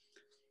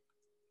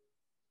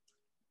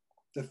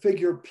 The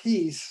figure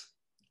peace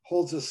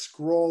holds a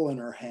scroll in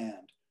her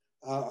hand.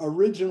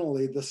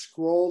 Originally, the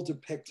scroll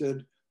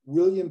depicted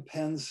William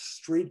Penn's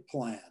street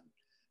plan.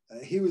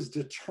 He was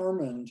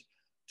determined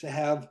to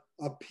have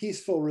a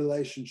peaceful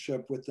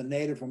relationship with the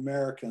Native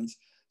Americans,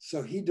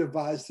 so he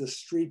devised a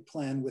street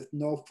plan with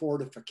no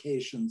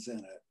fortifications in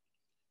it.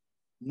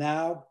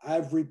 Now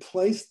I've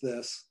replaced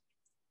this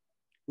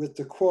with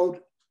the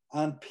quote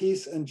on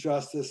peace and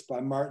justice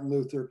by Martin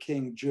Luther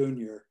King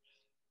Jr.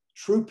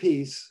 True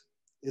peace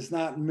is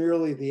not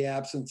merely the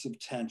absence of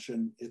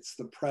tension, it's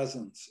the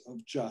presence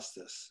of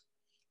justice.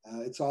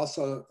 It's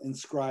also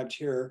inscribed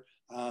here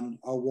on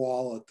a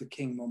wall at the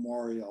King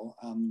Memorial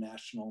on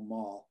National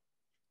Mall.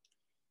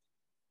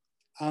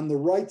 On the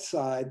right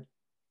side,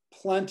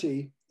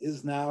 plenty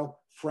is now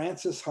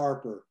Frances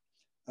Harper,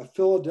 a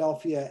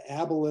Philadelphia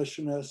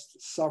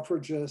abolitionist,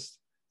 suffragist,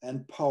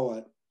 and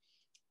poet,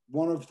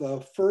 one of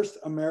the first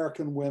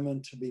American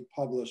women to be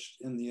published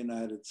in the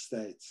United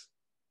States.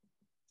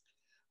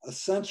 A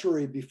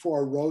century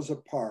before Rosa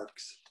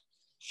Parks,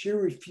 she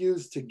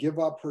refused to give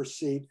up her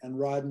seat and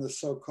ride in the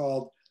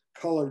so-called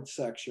colored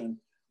section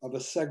of a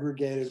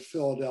segregated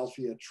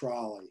Philadelphia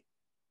trolley.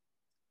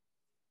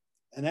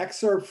 An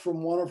excerpt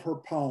from one of her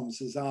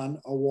poems is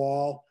on a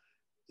wall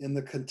in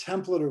the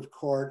contemplative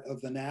court of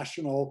the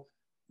National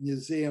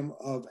Museum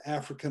of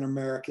African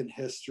American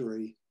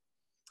History.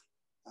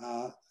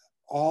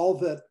 All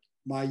that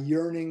my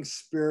yearning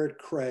spirit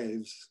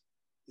craves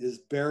is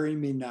bury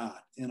me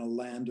not in a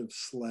land of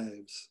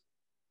slaves.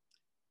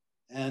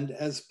 And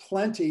as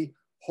plenty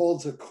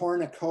holds a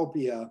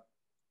cornucopia,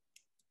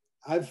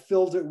 I've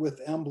filled it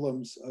with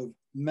emblems of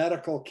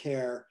medical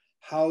care,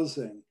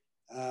 housing,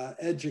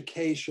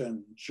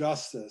 education,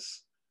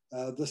 justice,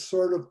 the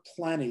sort of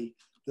plenty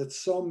that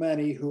so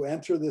many who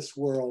enter this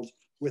world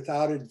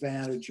without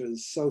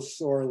advantages so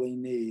sorely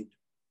need.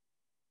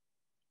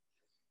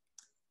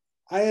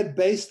 I had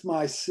based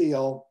my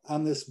seal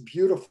on this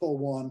beautiful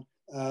one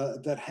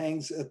that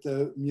hangs at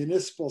the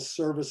Municipal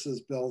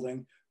Services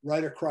Building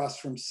right across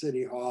from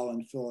City Hall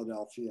in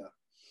Philadelphia.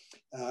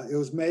 It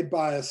was made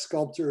by a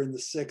sculptor in the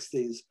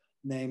 60s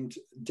named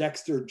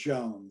Dexter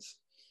Jones.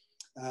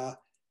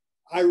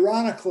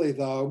 Ironically,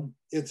 though,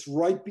 it's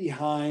right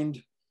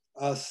behind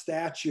a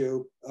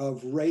statue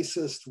of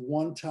racist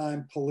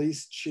one-time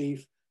police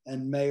chief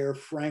and mayor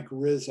Frank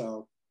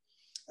Rizzo,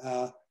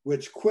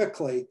 which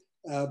quickly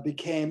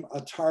became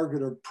a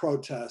target of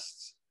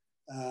protests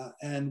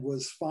and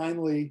was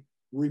finally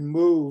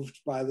removed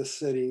by the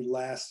city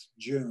last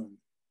June.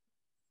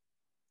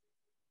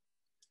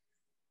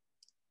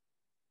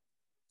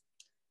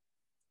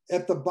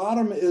 At the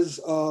bottom is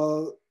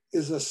of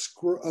the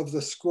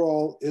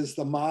scroll is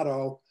the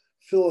motto,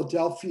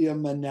 Philadelphia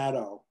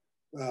Manetto,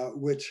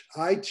 which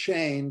I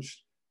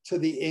changed to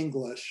the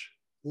English,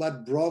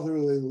 let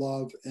brotherly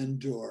love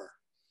endure.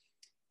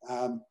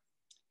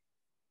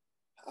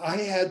 I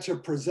had to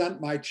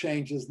present my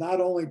changes not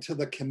only to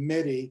the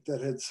committee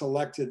that had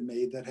selected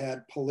me, that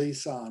had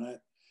police on it,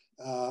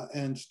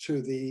 and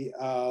to the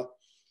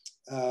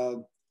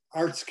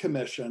Arts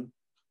Commission,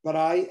 but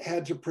I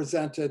had to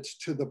present it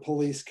to the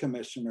police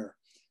commissioner,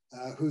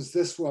 who's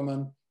this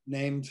woman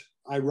named,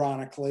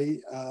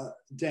 ironically,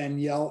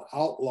 Danielle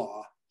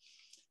Outlaw.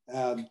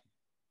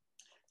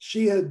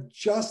 She had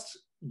just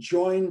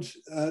joined,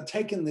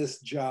 taken this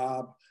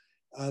job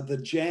the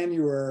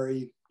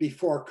January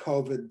before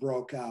COVID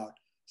broke out.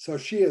 So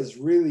she has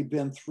really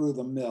been through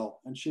the mill,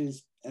 and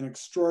she's an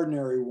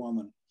extraordinary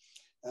woman.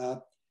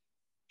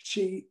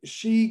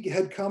 She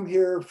had come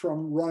here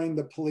from running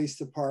the police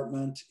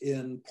department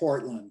in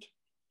Portland.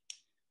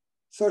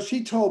 So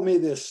she told me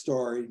this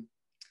story.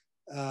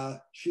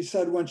 She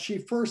said when she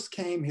first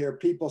came here,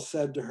 people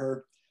said to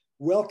her,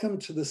 "Welcome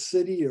to the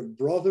city of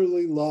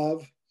brotherly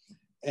love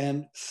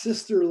and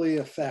sisterly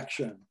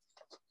affection."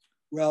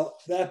 Well,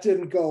 that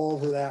didn't go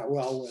over that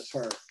well with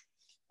her.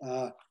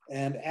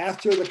 And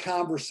after the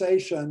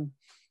conversation,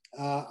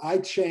 I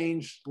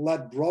changed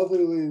 "let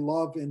brotherly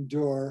love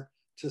endure"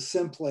 to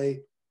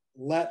simply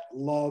 "let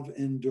love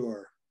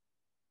endure."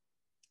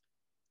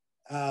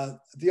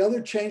 The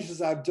other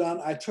changes I've done,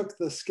 I took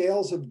the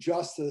scales of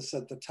justice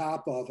at the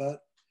top of it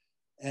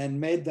and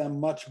made them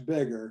much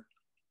bigger.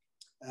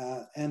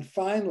 And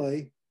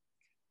finally,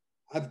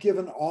 I've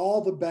given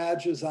all the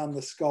badges on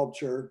the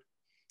sculpture,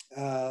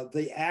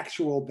 the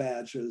actual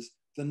badges,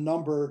 the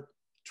number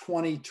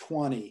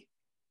 2020.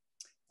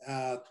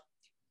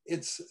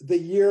 It's the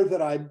year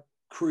that I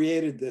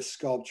created this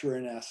sculpture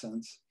in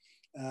essence.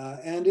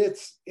 And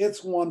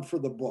it's one for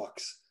the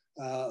books,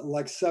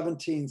 like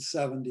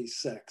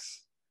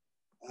 1776.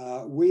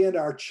 We and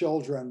our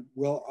children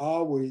will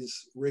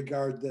always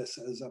regard this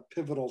as a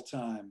pivotal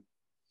time.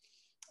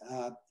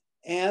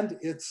 And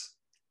it's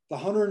the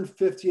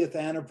 150th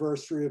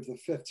anniversary of the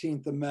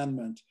 15th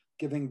Amendment,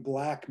 giving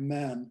Black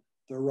men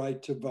the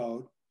right to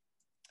vote.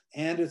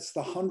 And it's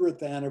the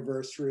 100th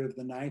anniversary of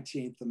the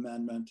 19th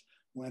Amendment,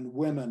 when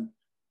women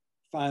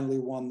finally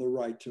won the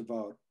right to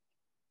vote.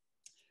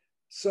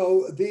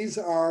 So these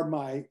are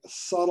my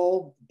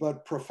subtle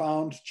but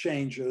profound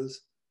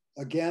changes.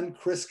 Again,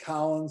 Chris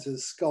Collins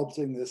is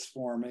sculpting this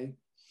for me.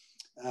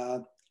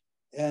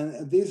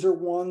 And these are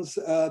ones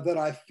that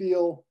I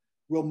feel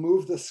will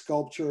move the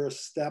sculpture a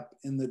step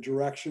in the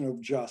direction of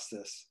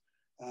justice.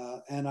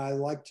 And I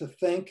like to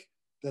think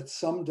that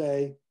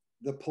someday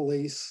the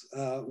police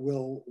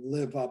will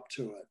live up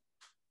to it.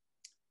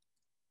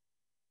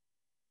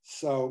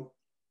 So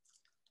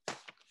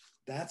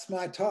that's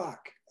my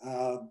talk.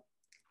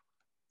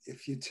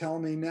 If you tell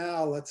me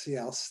now, let's see,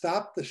 I'll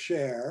stop the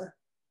share.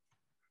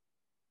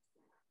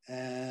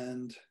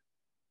 And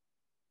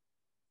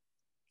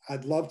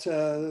I'd love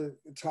to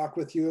talk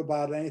with you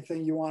about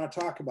anything you want to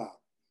talk about.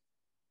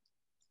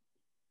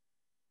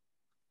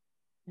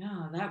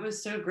 Yeah, that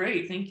was so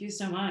great. Thank you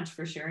so much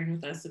for sharing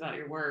with us about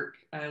your work.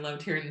 I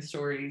loved hearing the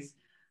stories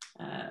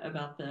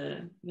about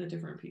the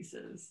different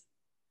pieces.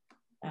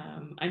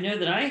 I know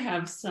that I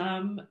have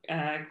some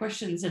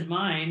questions in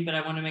mind, but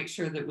I want to make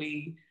sure that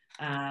we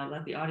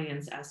let the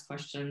audience ask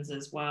questions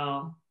as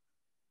well.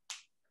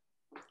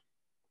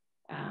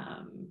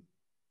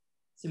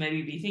 So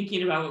maybe be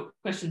thinking about what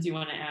questions you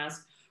want to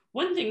ask.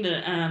 One thing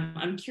that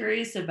I'm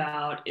curious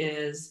about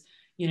is,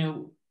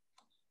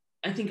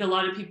 I think a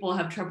lot of people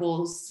have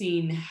trouble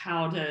seeing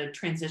how to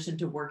transition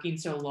to working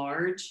so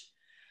large.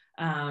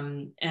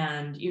 And,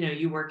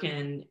 you work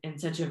in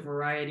such a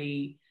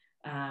variety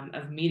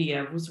of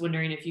media. I was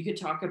wondering if you could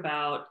talk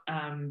about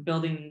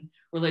building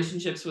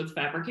relationships with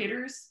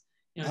fabricators.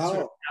 You know, sort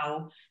of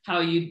Oh,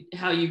 how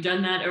you've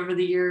done that over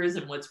the years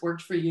and what's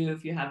worked for you,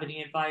 if you have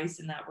any advice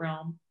in that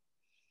realm.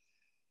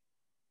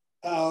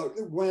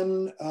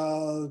 when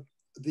the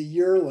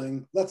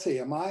yearling, let's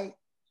see,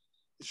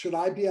 should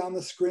I be on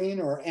the screen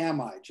or am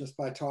I just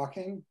by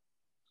talking?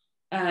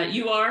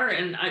 You are,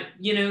 and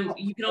you know,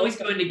 you can always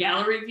go into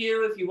gallery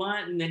view if you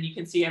want, and then you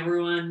can see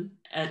everyone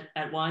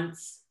at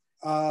once.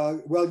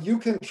 Well, you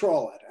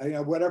control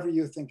it. Whatever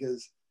you think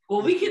is.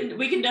 Well, we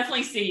can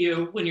definitely see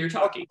you when you're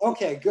talking.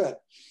 Okay, good.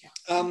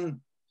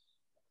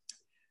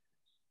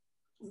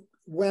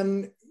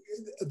 When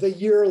the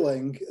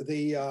yearling,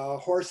 the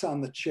horse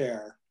on the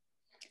chair,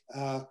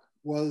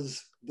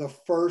 was the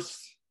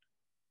first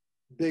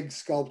big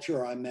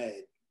sculpture I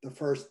made, the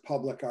first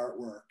public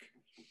artwork.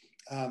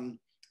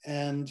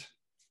 And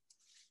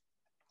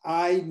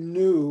I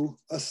knew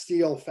a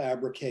steel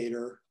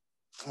fabricator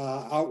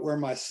out where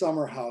my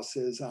summer house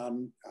is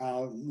on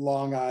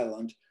Long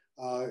Island,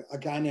 a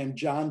guy named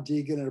John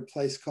Deegan at a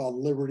place called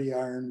Liberty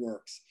Iron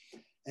Works.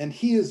 And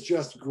he is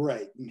just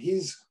great. And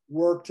he's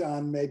worked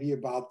on maybe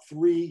about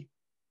 3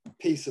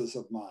 pieces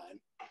of mine.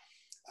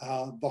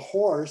 The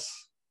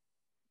horse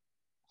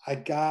I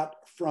got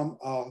from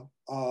a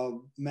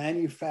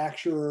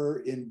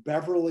manufacturer in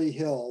Beverly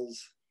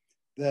Hills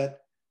that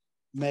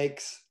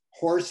makes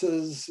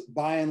horses.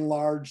 By and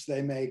large,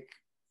 they make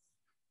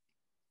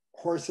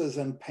horses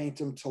and paint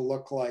them to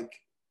look like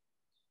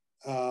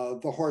the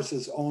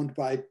horses owned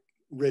by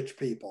rich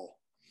people,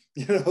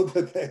 you know,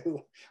 that they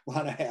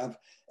want to have.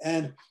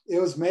 And it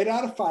was made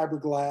out of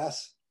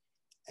fiberglass.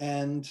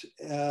 And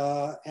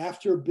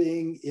after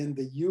being in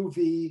the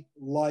UV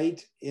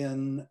light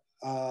in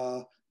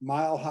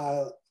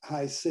Mile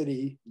High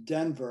City,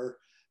 Denver,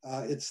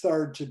 it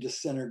started to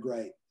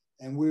disintegrate.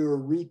 And we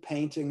were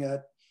repainting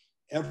it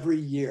every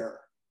year.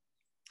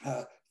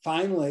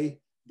 Finally,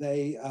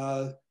 they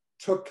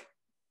took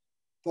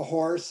the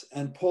horse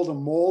and pulled a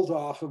mold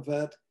off of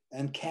it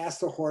and cast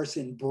the horse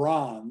in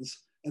bronze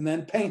and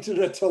then painted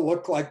it to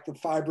look like the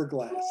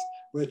fiberglass,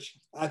 which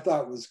I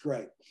thought was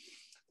great.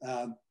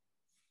 And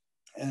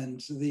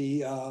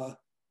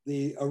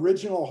the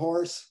original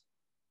horse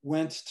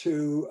went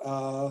to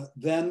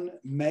then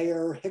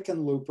Mayor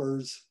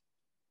Hickenlooper's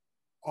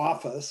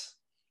office.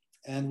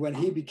 And when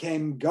he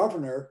became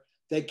governor,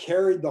 they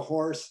carried the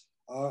horse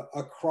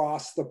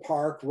across the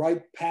park,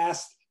 right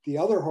past the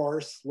other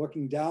horse,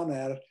 looking down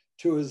at it,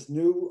 to his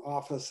new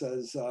office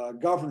as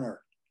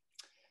governor.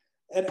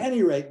 At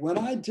any rate, when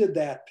I did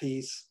that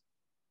piece,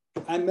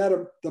 I met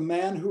the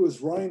man who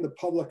was running the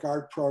public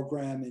art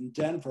program in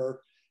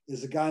Denver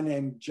is a guy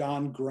named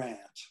John Grant.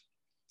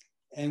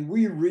 And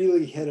we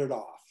really hit it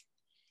off.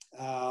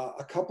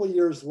 A couple of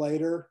years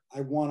later,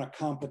 I won a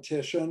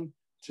competition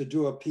to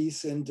do a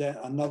piece in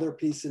another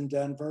piece in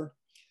Denver.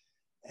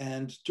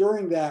 And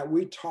during that,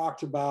 we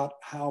talked about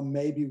how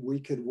maybe we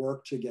could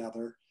work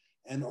together.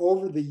 And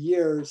over the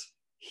years,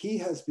 he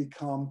has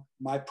become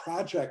my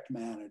project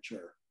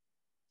manager.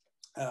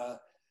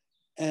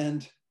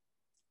 And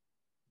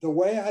the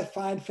way I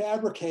find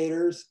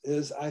fabricators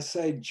is I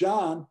say,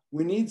 John,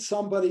 we need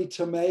somebody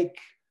to make,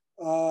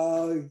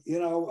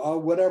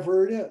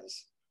 whatever it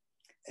is.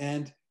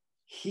 And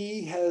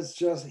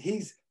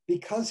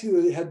because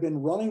he had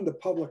been running the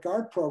public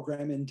art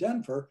program in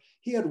Denver,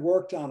 he had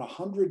worked on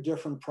 100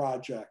 different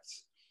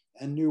projects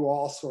and knew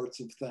all sorts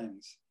of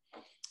things.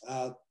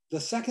 The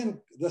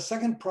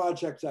second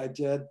project I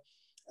did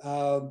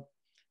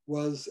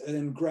was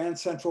in Grand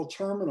Central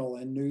Terminal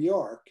in New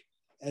York.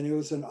 And it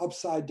was an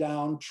upside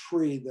down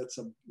tree that's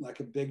like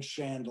a big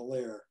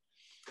chandelier.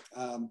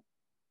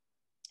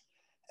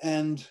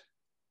 And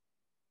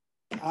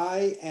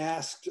I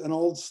asked an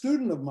old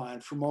student of mine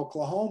from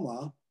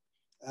Oklahoma,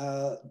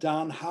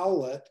 Don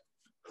Howlett,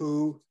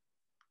 who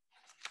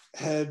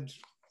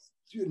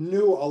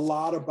knew a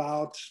lot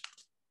about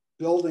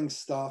building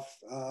stuff.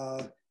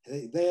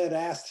 They had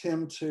asked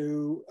him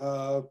to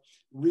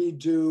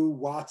redo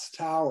Watts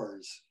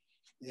Towers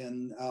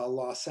in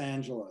Los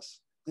Angeles.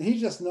 And he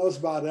just knows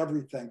about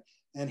everything.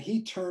 And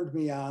he turned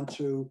me on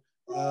to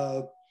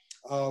a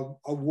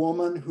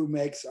woman who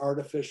makes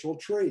artificial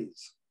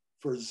trees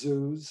for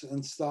zoos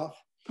and stuff.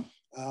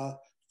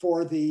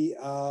 For the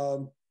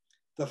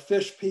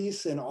fish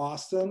piece in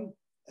Austin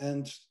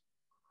and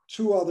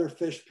 2 other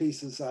fish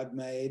pieces I've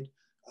made,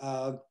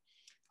 I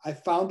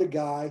found a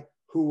guy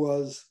who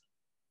was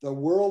the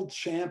world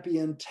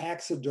champion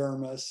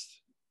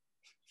taxidermist,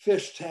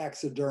 fish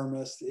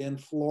taxidermist in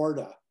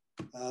Florida.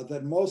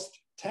 That most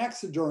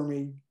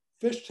taxidermy,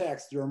 fish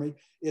taxidermy,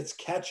 it's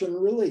catch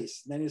and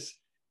release. And then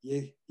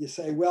you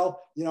say,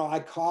 well, I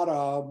caught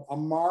a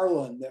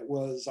marlin that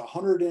was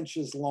 100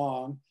 inches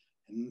long,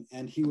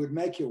 and he would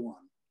make you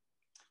one.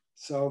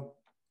 So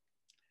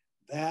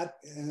that,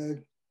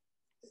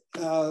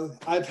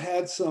 I've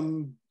had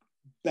some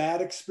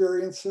bad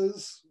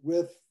experiences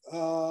with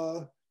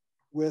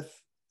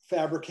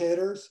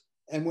fabricators.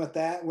 And with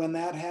that, when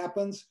that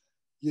happens,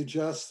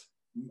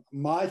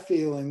 my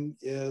feeling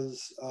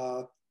is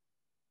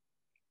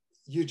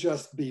you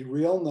just be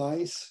real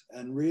nice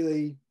and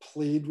really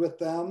plead with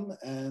them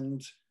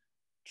and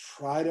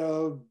try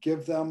to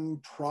give them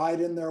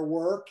pride in their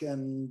work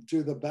and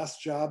do the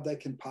best job they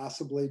can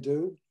possibly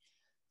do.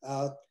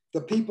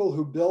 The people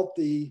who built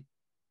the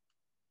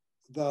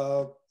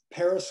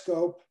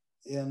periscope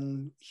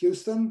in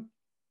Houston,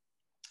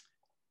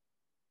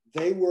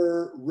 they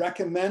were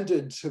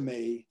recommended to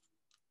me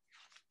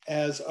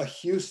as a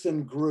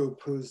Houston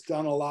group who's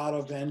done a lot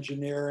of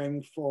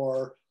engineering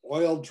for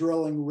oil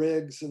drilling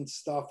rigs and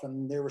stuff,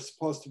 and they were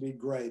supposed to be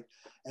great.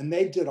 And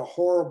they did a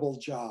horrible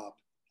job.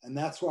 And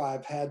that's why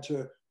I've had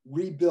to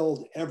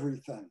rebuild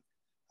everything.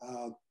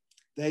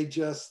 They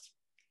just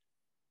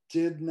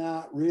did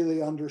not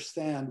really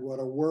understand what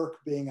a work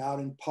being out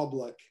in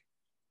public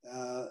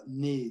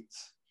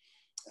needs.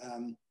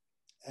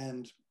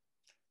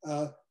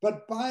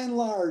 But by and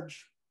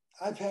large,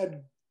 I've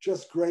had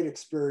just great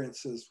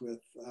experiences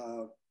with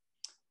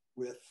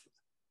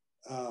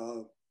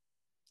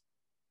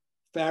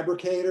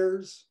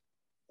fabricators,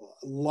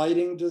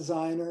 lighting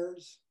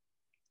designers,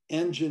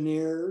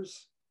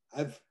 engineers.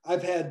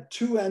 I've had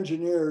 2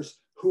 engineers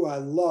who I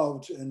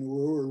loved and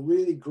who were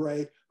really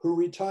great who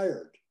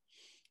retired.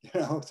 You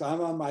know, so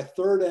I'm on my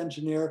 3rd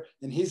engineer,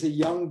 and he's a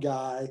young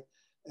guy,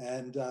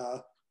 and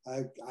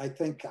I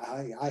think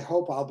I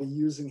hope I'll be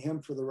using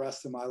him for the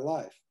rest of my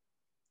life.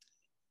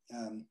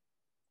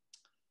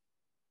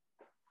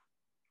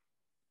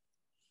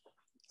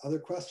 Other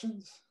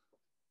questions?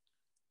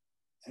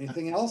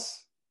 Anything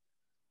else?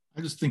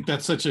 I just think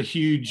that's such a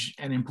huge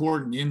and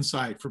important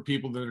insight for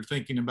people that are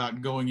thinking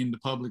about going into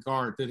public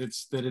art, that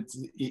it's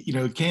you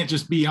know, it can't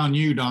just be on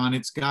you, Don.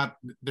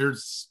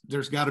 There's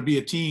got to be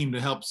a team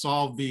to help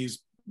solve these.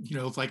 You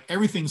know, it's like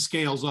everything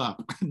scales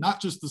up, not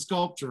just the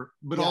sculpture,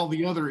 but all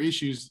the other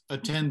issues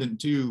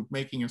attendant to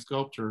making a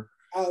sculpture.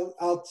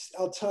 I'll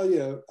tell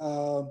you,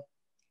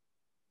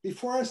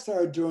 before I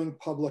started doing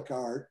public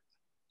art,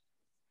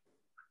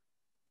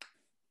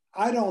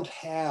 I don't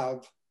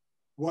have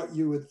what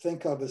you would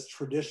think of as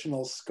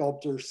traditional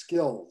sculptor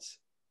skills.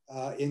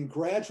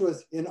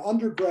 In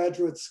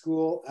undergraduate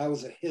school, I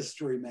was a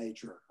history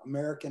major,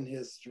 American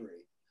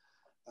history.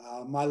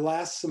 My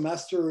last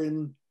semester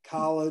in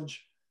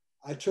college,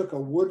 I took a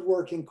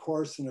woodworking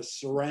course and a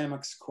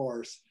ceramics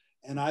course,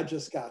 and I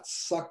just got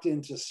sucked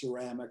into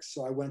ceramics.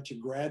 So I went to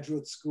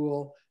graduate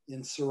school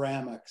in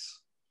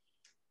ceramics.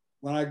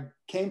 When I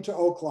came to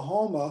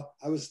Oklahoma,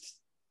 I was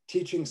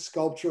teaching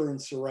sculpture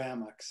and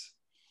ceramics.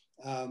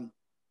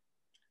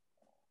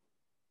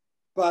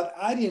 But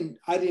I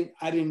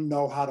didn't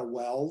know how to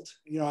weld.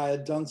 You know, I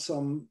had done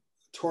some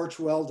torch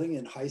welding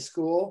in high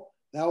school.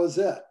 That was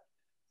it.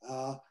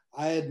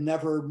 I had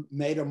never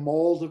made a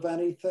mold of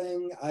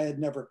anything. I had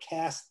never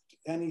cast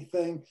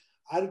anything.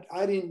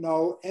 I didn't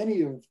know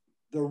any of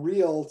the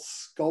real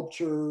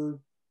sculpture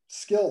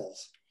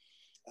skills.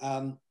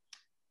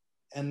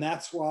 And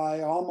that's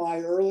why all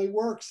my early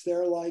works,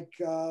 they're like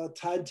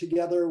tied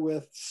together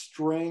with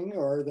string,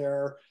 or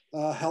they're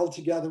held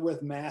together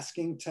with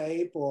masking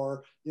tape,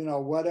 or, you know,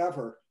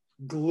 whatever,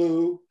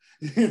 glue,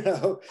 you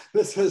know,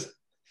 this is,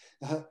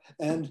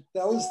 and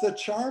that was the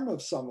charm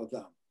of some of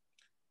them.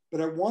 But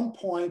at one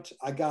point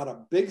I got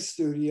a big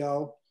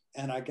studio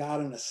and I got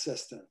an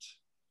assistant,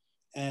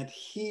 and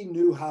he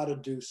knew how to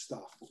do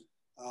stuff.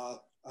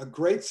 A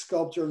great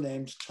sculptor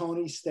named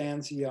Tony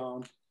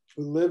Stanzione,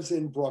 who lives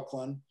in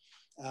Brooklyn.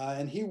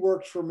 And he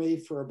worked for me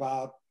for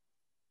about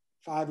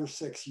 5 or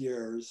 6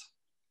 years.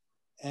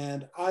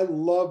 And I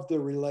loved the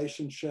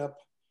relationship.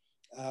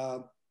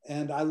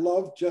 And I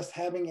loved just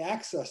having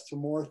access to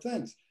more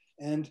things.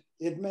 And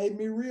it made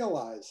me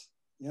realize,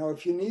 you know,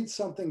 if you need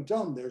something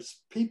done,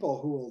 there's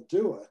people who will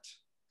do it.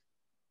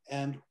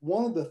 And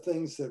one of the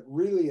things that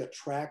really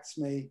attracts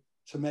me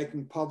to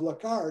making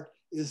public art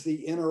is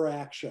the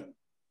interaction.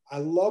 I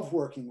love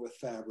working with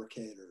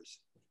fabricators.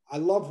 I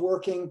love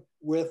working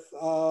with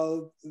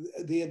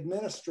the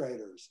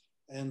administrators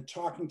and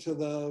talking to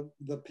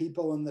the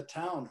people in the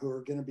town who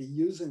are going to be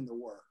using the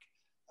work.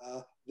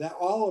 That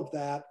all of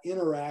that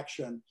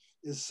interaction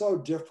is so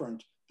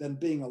different than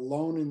being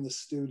alone in the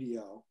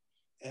studio.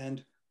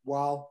 And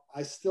while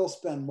I still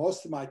spend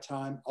most of my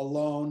time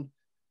alone,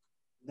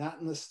 not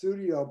in the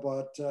studio,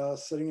 but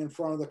sitting in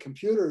front of the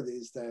computer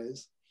these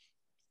days,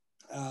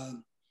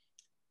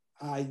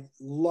 I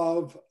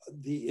love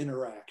the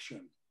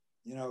interaction.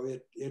 You know,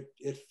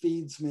 it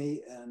feeds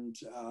me and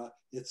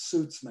it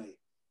suits me.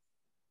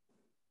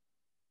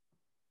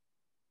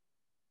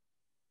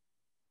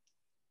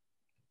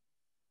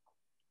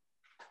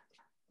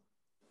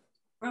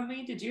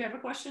 Romy, did you have a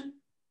question?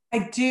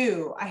 I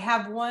do. I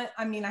have one.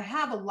 I mean, I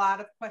have a lot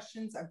of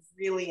questions. I've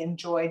really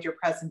enjoyed your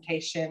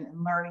presentation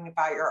and learning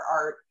about your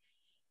art.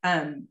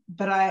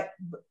 But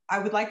I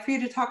would like for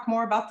you to talk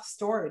more about the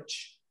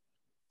storage.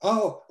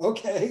 Oh,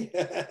 okay.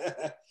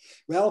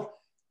 Well,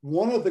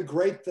 one of the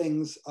great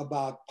things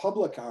about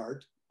public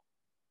art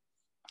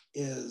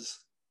is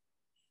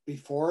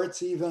before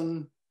it's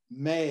even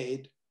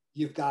made,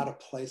 you've got a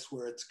place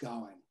where it's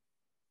going.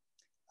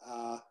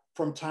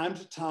 From time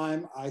to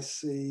time, I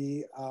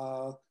see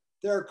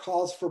there are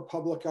calls for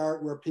public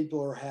art where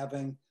people are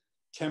having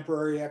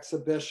temporary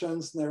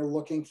exhibitions and they're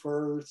looking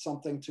for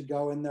something to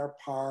go in their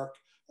park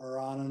or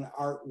on an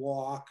art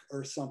walk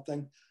or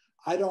something.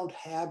 I don't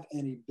have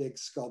any big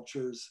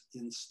sculptures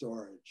in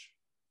storage.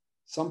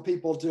 Some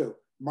people do.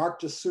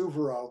 Mark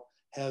DeSuvero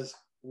has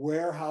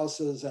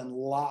warehouses and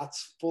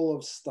lots full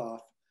of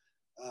stuff,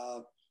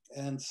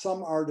 and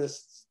some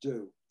artists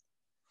do.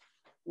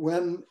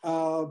 When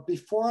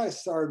before I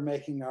started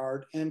making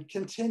art and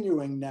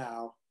continuing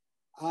now,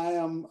 I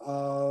am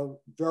a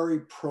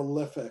very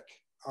prolific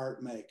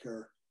art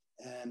maker,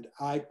 and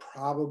I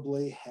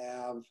probably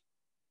have,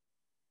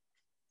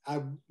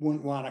 I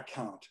wouldn't want to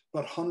count,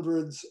 but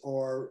hundreds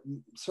or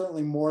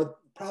certainly more,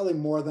 probably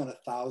more than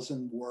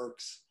 1,000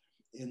 works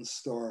in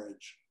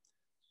storage.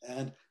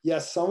 And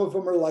yes, some of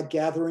them are like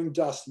gathering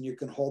dust and you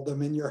can hold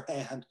them in your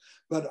hand,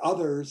 but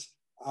others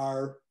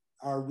are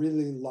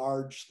really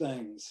large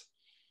things.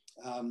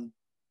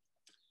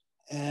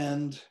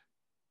 And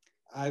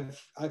I've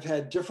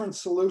had different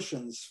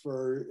solutions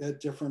for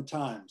at different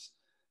times.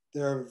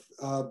 There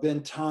have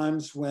been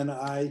times when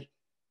I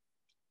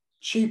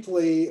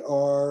cheaply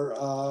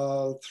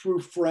or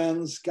through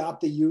friends got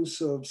the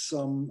use of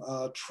some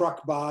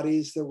truck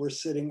bodies that were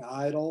sitting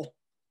idle.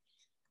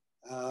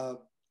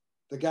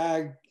 The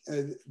guy,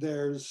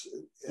 there's,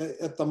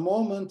 at the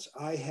moment,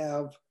 I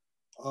have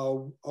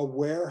a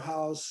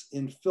warehouse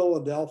in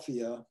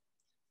Philadelphia,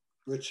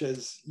 which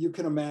is, you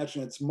can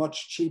imagine, it's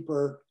much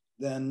cheaper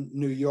than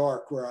New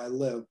York where I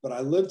live, but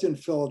I lived in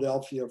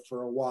Philadelphia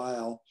for a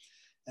while.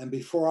 And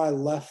before I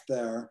left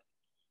there,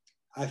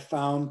 I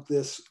found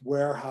this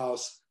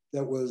warehouse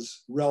that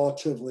was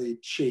relatively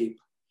cheap,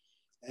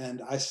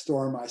 and I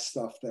store my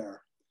stuff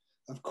there.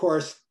 Of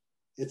course,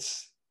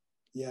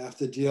 you have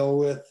to deal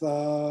with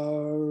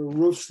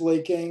roofs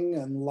leaking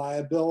and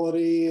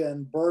liability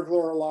and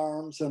burglar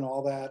alarms and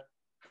all that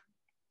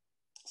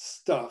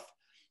stuff.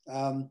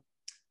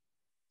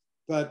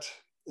 But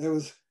it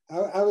was,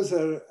 I was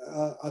at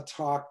a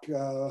talk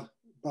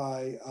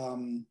by,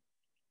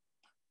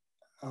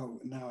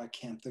 oh, now I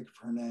can't think of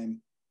her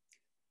name.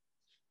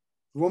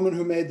 The woman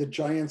who made the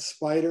giant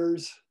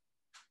spiders,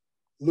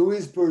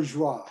 Louise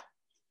Bourgeois.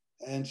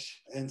 And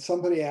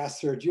somebody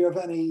asked her, do you have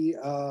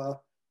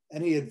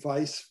any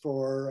advice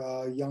for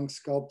a young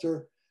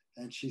sculptor?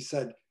 And she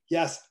said,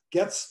 yes,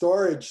 get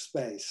storage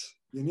space.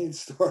 You need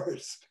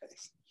storage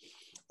space.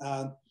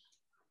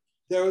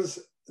 There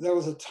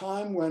was a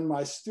time when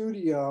my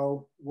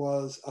studio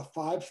was a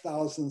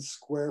 5,000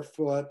 square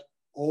foot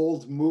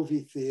old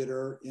movie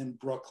theater in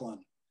Brooklyn.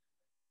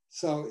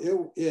 So it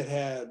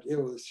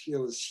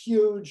was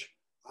huge.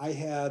 I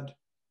had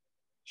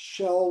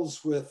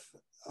shelves with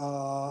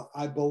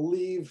I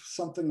believe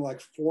something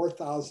like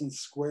 4,000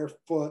 square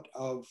foot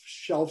of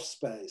shelf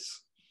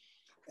space.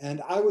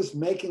 And I was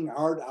making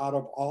art out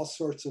of all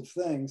sorts of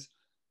things.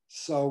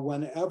 So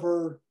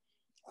whenever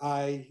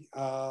I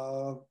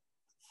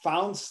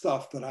found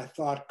stuff that I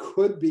thought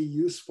could be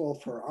useful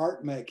for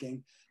art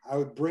making, I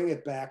would bring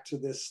it back to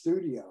this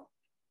studio.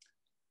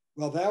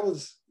 Well, that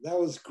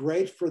was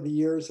great for the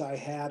years I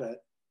had it.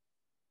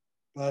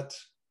 But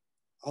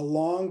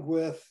along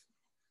with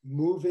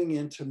moving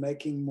into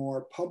making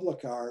more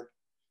public art,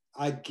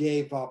 I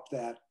gave up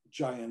that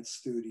giant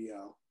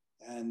studio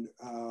and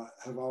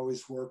have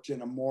always worked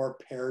in a more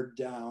pared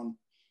down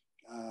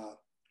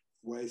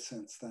way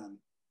since then.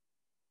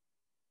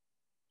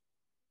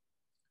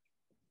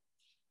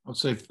 I would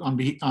say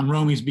on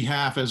Romy's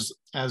behalf, as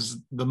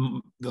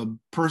the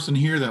person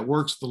here that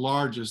works the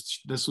largest,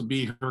 this would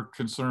be her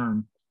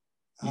concern.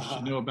 You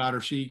should know about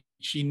her. She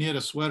knit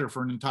a sweater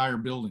for an entire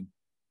building.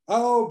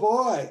 Oh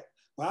boy!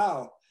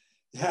 Wow.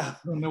 Yeah.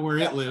 I don't know where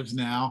it lives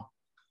now.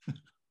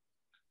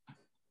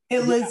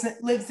 It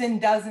lives in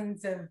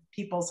dozens of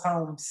people's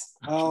homes.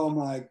 Oh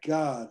my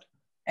God.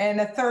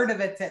 And a third of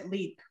it's at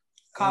Leap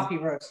Coffee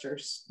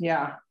Roasters.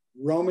 Yeah.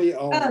 Romy,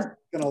 I'm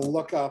gonna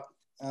look up.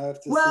 I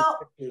have to see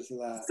pictures of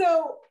that.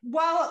 So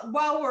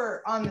while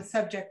we're on the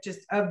subject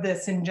just of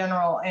this in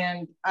general,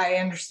 and I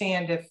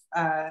understand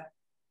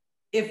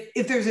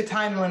if there's a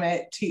time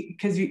limit to,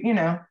 because you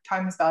know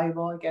time is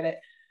valuable, I get it.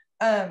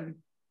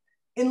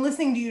 In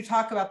listening to you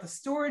talk about the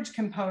storage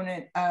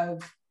component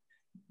of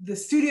the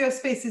studio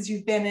spaces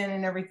you've been in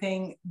and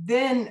everything,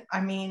 then, I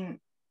mean,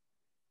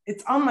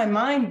 it's on my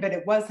mind, but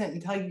it wasn't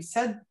until you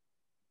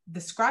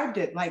described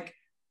it, like,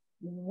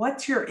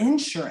 what's your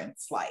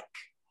insurance like?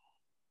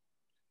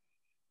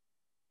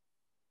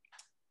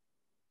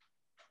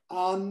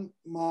 On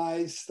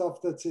my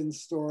stuff that's in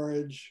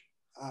storage,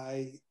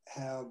 I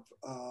have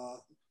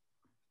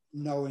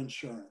no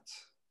insurance.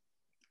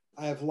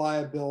 I have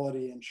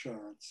liability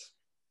insurance.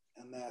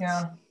 And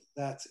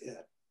that's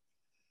it.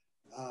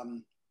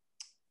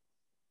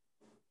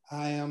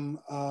 I am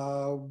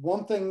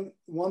one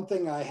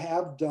thing I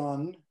have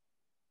done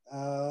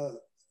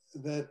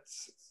that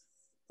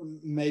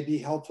may be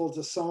helpful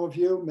to some of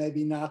you,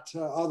 maybe not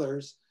to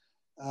others,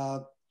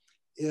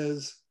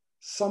 is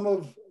some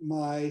of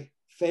my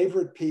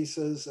favorite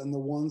pieces and the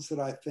ones that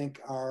I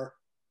think are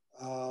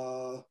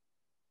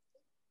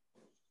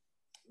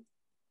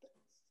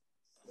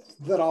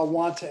that I'll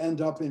want to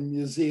end up in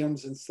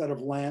museums instead of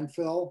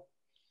landfill.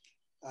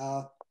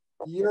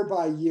 Year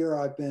by year,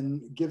 I've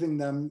been giving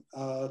them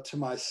to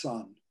my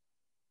son.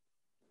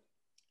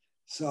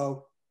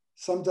 So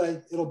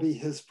someday it'll be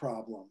his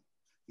problem,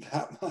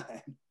 not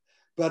mine.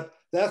 But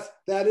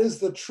that is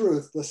the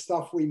truth. The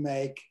stuff we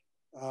make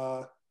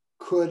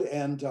could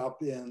end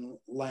up in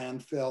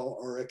landfill,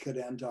 or it could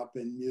end up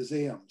in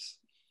museums.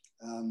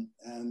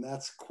 And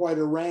that's quite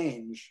a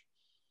range,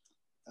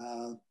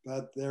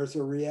 but there's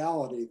a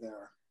reality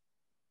there.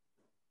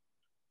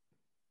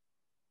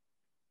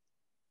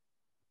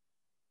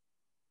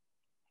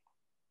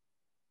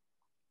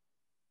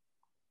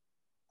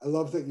 I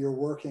love that you're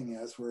working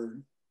as we're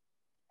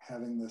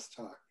having this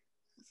talk.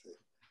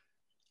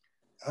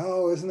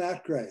 Oh, isn't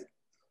that great?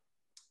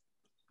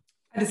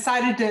 I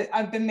decided to,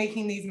 I've been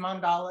making these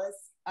mandalas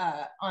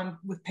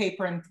with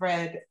paper and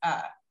thread.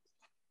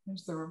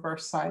 There's the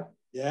reverse side.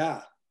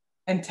 Yeah.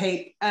 And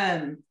tape.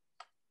 And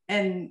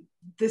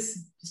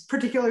this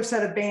particular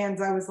set of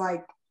bands, I was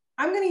like,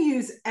 I'm going to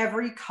use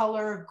every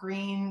color of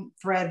green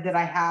thread that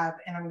I have,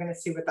 and I'm going to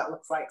see what that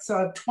looks like. So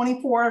I have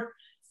 24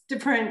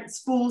 different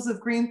spools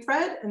of green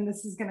thread, and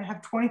this is going to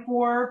have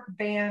 24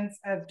 bands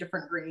of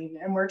different green,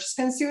 and we're just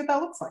going to see what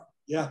that looks like.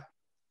 Yeah,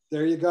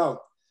 there you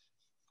go.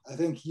 I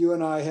think you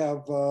and I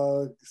have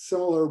a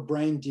similar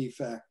brain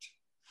defect.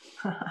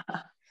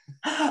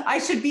 I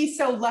should be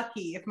so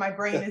lucky if my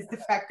brain is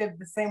defective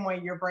the same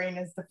way your brain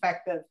is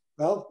defective.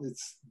 Well,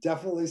 it's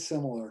definitely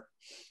similar.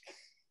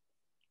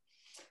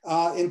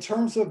 In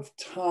terms of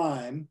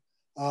time,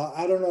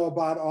 I don't know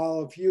about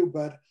all of you,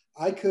 but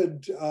I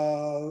could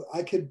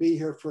be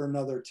here for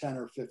another 10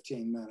 or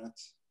 15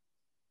 minutes.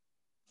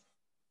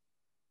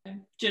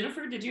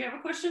 Jennifer, did you have a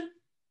question?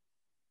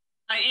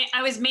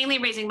 I was mainly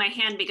raising my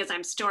hand because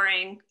I'm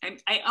storing,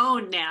 I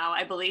own now,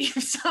 I believe,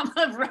 some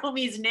of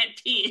Romy's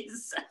knit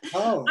piece.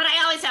 Oh. But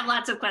I always have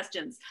lots of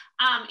questions,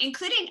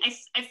 including,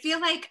 I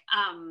feel like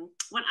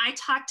when I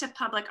talk to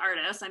public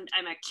artists, I'm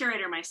a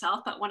curator myself,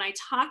 but when I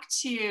talk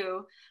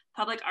to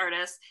public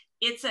artists,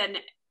 it's a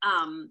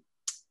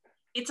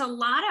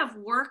lot of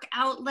work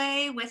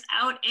outlay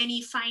without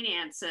any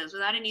finances,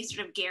 without any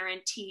sort of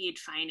guaranteed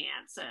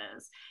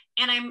finances.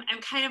 And I'm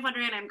kind of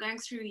wondering, I'm going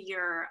through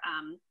your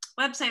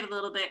website a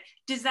little bit,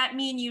 does that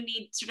mean you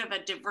need sort of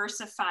a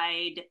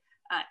diversified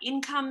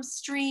income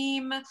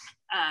stream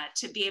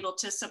to be able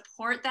to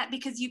support that?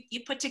 Because you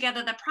put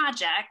together the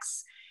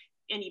projects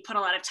and you put a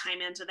lot of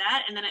time into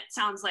that, and then it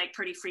sounds like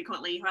pretty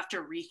frequently you have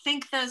to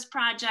rethink those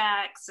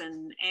projects,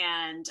 and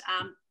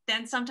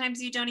then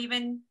sometimes you don't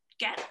even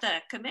get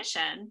the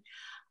commission.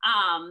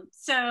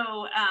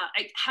 So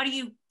how do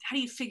you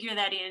figure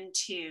that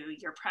into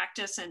your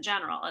practice in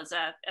general as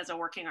a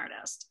working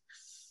artist?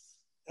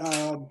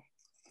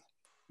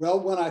 Well,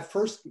 when I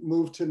first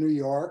moved to New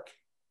York,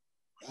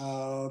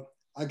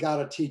 I got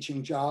a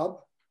teaching job.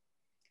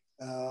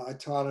 I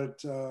taught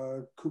at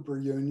Cooper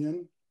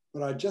Union,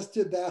 but I just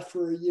did that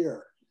for a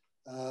year.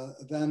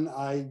 Then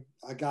I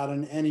got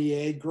an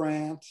NEA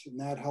grant, and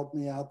that helped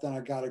me out. Then I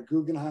got a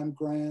Guggenheim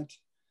grant.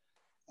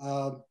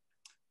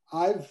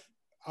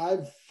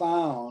 I've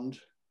found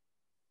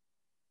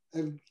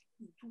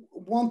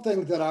one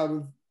thing that I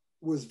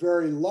was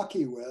very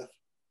lucky with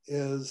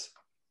is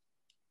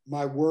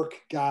my work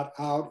got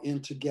out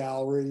into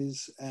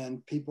galleries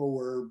and people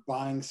were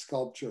buying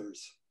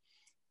sculptures.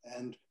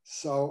 And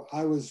so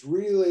I was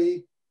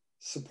really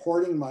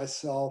supporting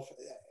myself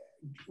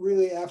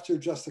really after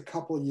just a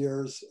couple of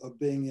years of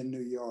being in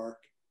New York.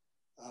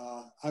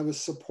 I was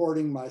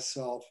supporting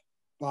myself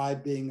by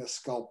being a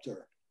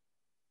sculptor.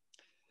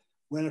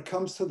 When it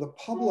comes to the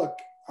public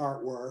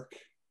artwork,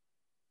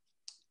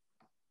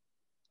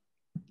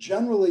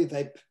 generally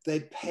they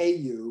pay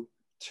you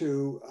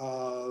to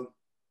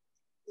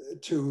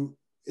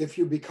if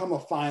you become a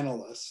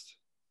finalist.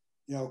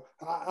 You know,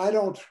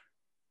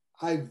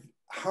 I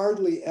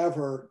hardly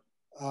ever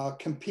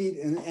compete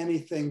in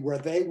anything where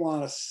they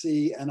want to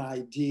see an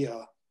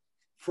idea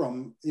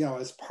from, you know,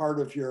 as part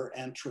of your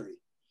entry.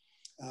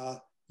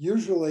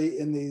 Usually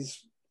in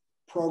these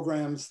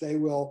programs, they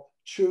will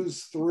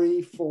choose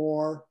 3,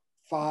 4,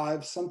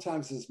 5,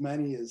 sometimes as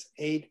many as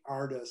 8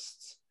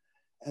 artists,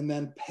 and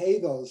then pay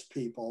those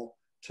people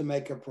to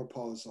make a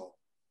proposal.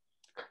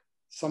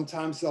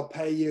 Sometimes they'll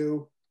pay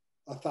you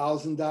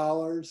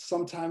 $1,000.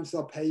 Sometimes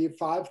they'll pay you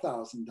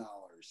 $5,000.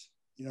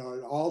 You know,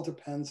 it all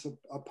depends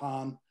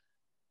upon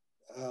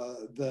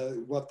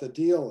what the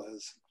deal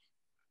is.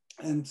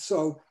 And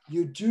so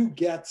you do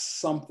get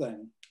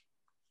something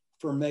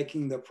for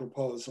making the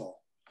proposal.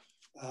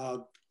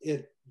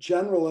 It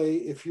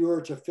generally, if you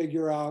were to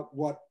figure out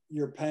what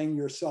you're paying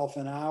yourself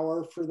an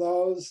hour for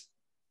those,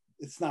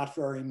 it's not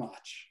very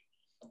much.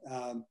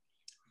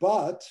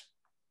 But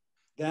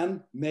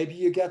then maybe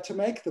you get to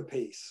make the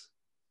piece.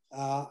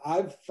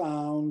 I've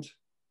found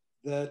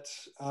that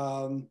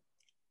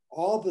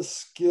all the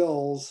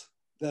skills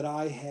that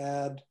I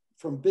had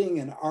from being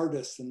an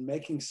artist and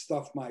making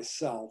stuff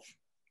myself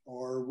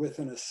or with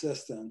an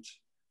assistant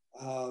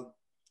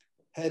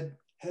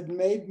had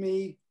made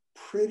me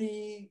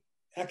pretty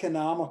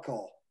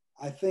economical.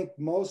 I think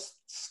most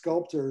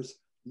sculptors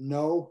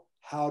know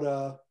how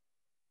to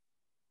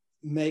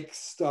make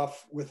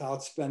stuff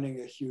without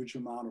spending a huge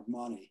amount of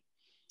money.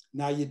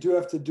 Now you do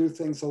have to do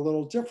things a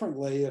little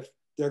differently if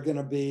they're going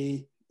to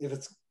be, if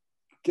it's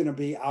going to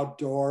be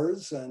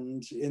outdoors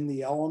and in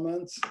the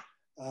elements.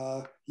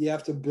 You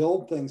have to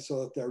build things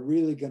so that they're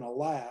really going to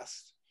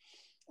last.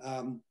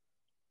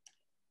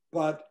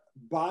 But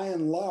by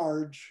and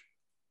large,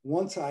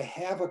 once I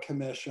have a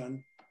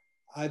commission,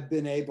 I've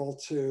been able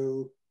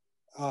to,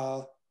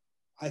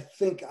 I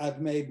think I've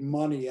made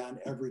money on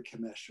every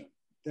commission.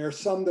 There are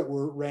some that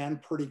ran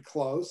pretty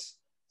close,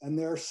 and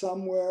there are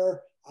some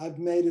where I've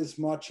made as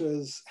much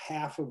as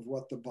half of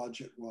what the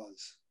budget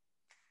was,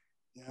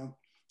 you know?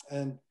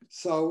 And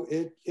so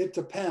it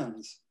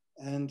depends.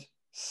 And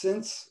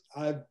since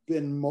I've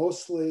been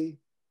mostly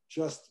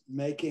just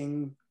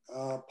making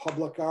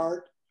public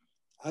art,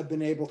 I've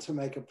been able to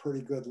make a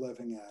pretty good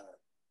living at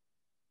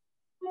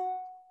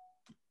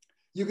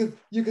it.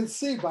 You can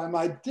see by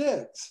my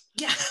digs.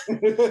 Yeah,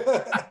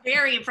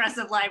 very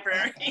impressive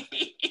library.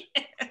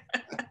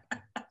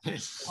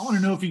 I want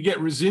to know if you get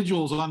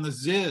residuals on the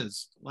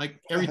Ziz.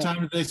 Like every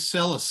time they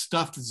sell a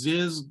stuffed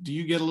Ziz, do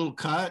you get a little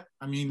cut?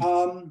 I mean,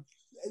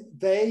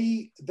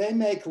 they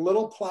make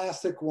little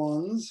plastic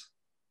ones,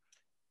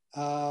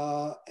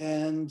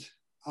 and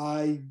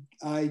I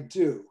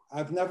do.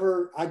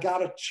 I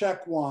got a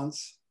check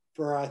once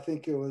for, I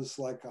think it was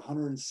like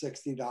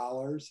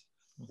 $160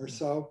 or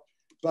so,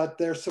 but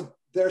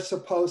they're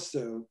supposed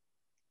to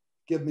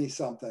give me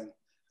something.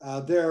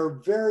 There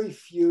are very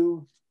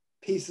few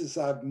pieces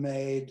I've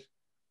made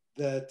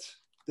that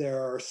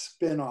there are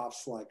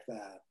spin-offs like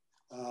that.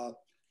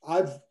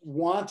 I've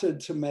wanted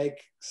to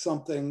make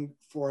something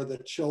for the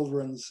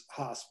children's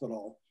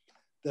hospital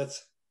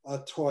that's a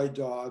toy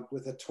dog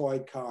with a toy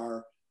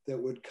car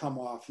that would come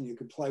off and you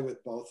could play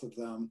with both of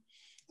them.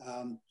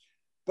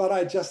 But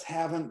I just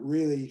haven't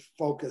really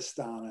focused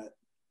on it,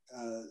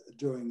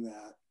 doing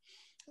that.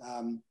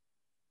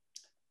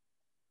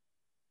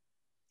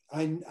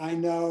 I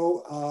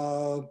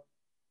know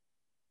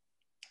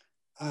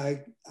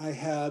I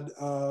had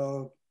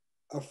a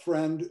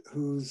friend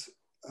who's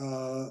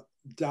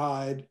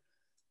died,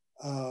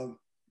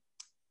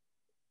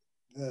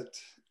 that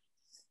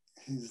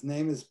his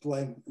name is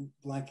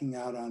blanking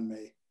out on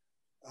me.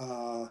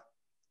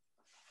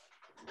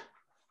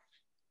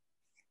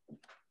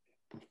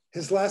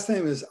 His last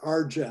name is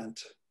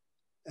Argent,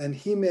 and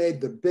he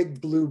made the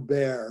Big Blue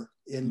Bear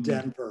in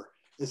Denver.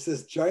 It's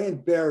this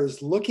giant bear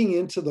is looking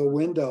into the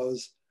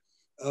windows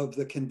of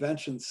the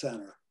convention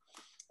center.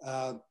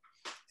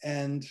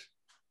 And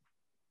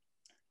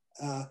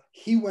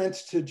he went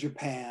to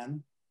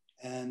Japan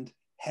and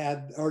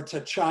or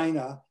to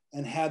China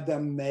and had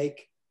them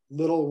make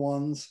little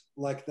ones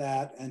like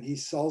that. And he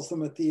sells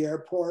them at the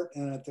airport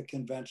and at the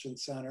convention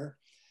center.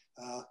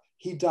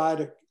 He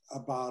died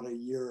about a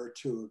year or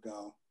two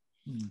ago.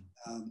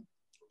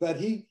 But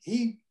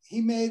he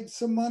made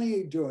some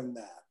money doing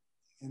that,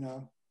 you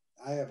know.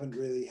 I haven't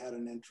really had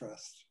an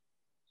interest.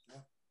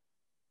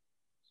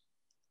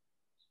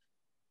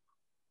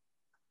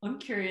 I'm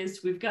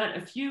curious, we've got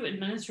a few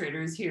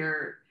administrators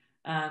here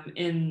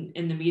in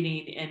the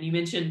meeting, and you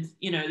mentioned,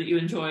 you know, that you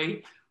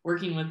enjoy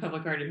working with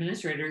public art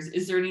administrators.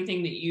 Is there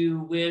anything that you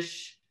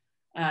wish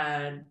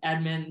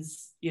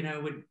admins, you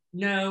know, would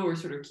know or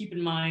sort of keep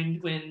in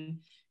mind when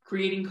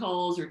creating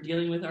calls or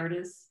dealing with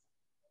artists?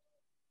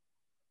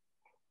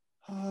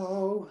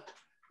 Oh,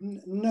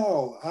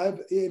 no.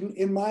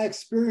 In my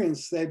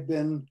experience, they've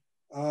been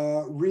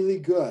really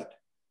good.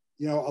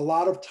 You know, a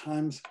lot of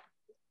times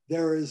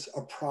there is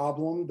a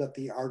problem that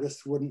the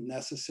artist wouldn't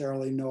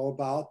necessarily know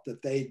about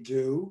that they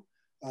do,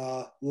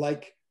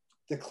 like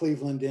the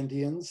Cleveland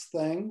Indians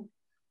thing,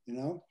 you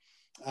know,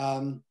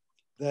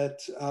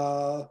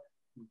 that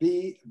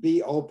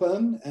be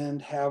open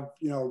and have,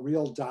 you know,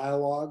 real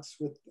dialogues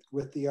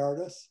with the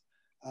artists.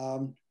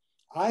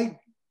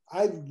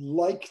 I'd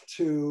like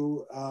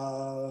to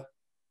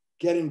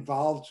get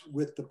involved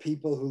with the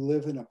people who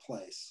live in a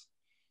place.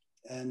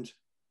 And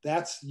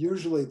that's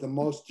usually the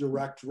most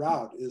direct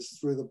route, is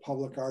through the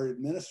public art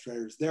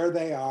administrators. There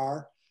they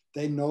are,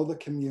 they know the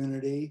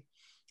community.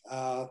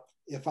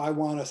 If I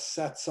want to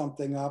set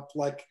something up,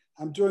 like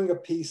I'm doing a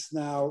piece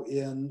now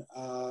in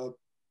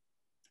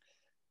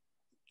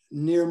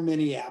near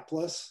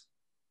Minneapolis.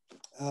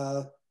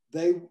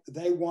 They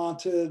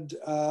wanted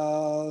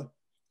a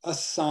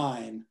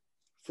sign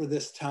for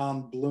this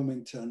town,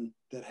 Bloomington,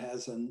 that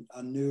has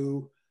a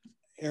new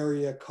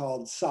area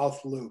called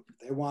South Loop.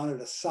 They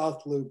wanted a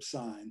South Loop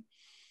sign.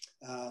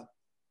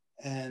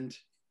 And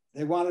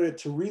they wanted it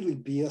to really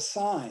be a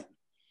sign.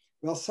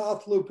 Well,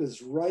 South Loop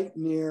is right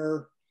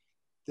near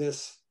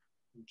this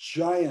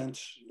giant,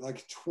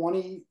 like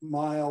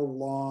 20-mile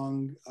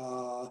long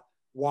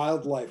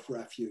wildlife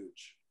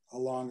refuge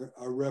along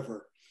a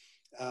river.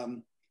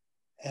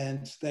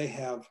 And they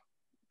have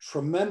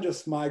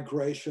tremendous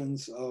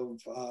migrations of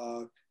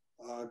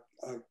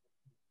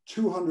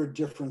 200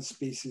 different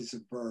species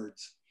of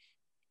birds.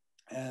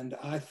 And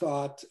I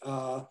thought,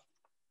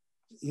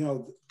 you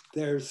know,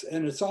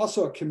 and it's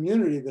also a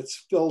community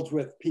that's filled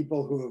with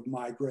people who have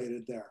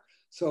migrated there.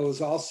 So it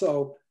was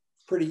also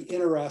pretty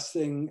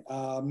interesting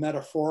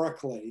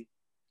metaphorically.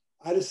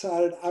 I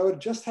decided I would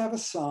just have a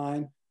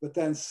sign, but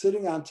then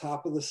sitting on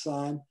top of the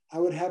sign, I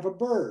would have a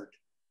bird.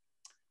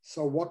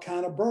 So what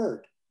kind of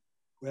bird?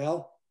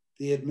 Well,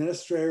 the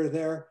administrator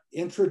there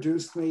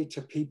introduced me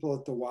to people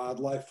at the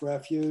wildlife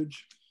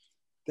refuge.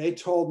 They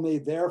told me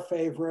their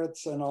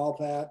favorites and all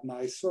that, and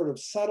I sort of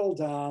settled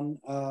on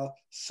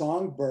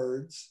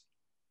songbirds.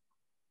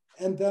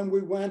 And then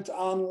we went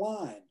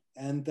online,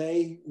 and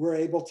they were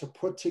able to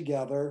put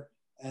together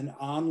an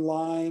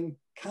online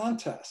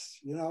contest,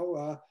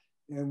 and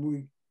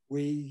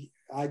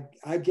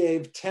I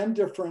gave 10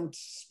 different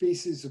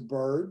species of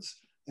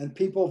birds, and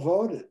people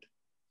voted.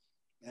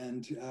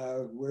 And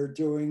we're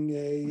doing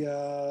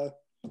a,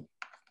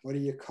 what do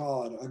you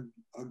call it?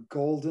 A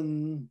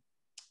golden,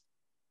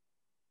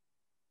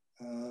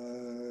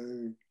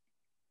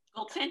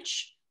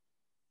 Goldfinch?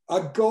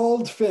 A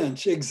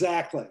goldfinch,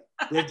 exactly.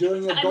 We're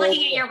doing a I'm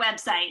looking at your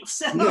website.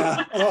 So.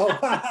 Yeah. Oh,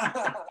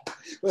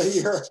 well,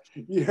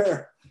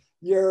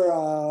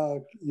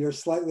 you're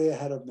slightly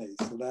ahead of me,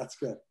 so that's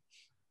good.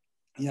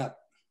 Yeah.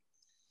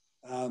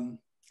 Your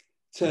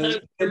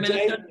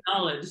Minnesota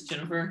knowledge,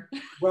 Jennifer.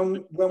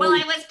 Well,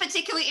 I was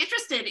particularly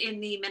interested in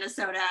the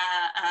Minnesota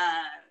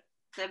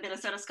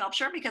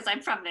sculpture because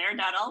I'm from there,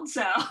 Donald.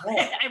 So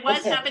I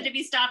happened to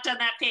be stopped on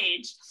that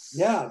page.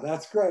 Yeah,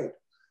 that's great.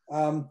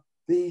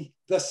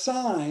 The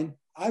sign,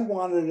 I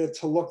wanted it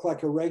to look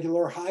like a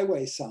regular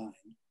highway sign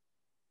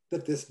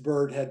that this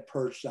bird had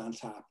perched on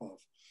top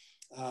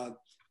of.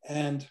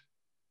 And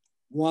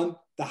one,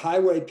 the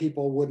highway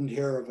people wouldn't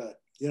hear of it.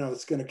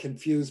 It's going to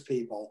confuse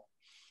people.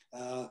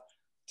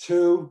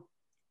 Two,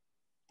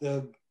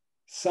 the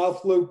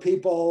South Loop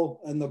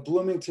people and the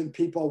Bloomington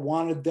people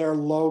wanted their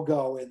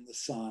logo in the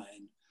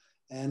sign.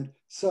 And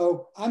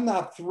so I'm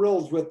not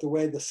thrilled with the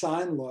way the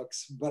sign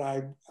looks, but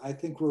I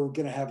think we're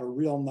going to have a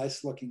real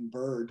nice looking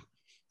bird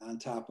on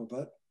top of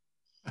it.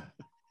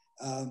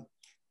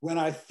 When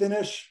I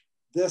finish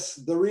this,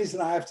 the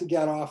reason I have to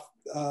get off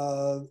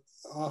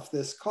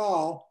this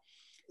call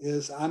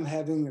is I'm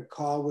having a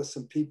call with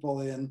some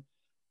people in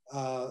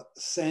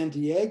San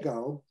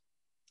Diego,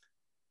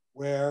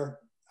 where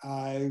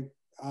I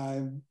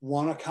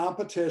won a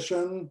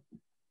competition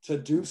to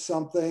do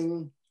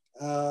something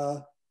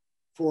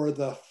for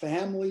the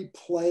family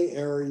play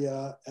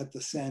area at the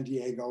San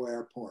Diego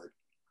airport.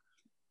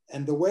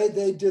 And the way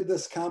they did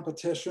this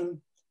competition,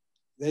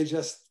 they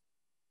just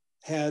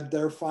had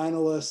their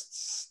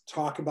finalists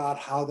talk about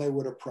how they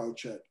would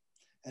approach it.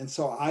 And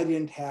so I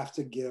didn't have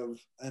to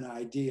give an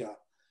idea.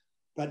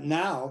 But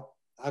now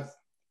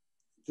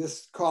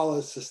this call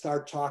is to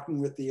start talking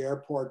with the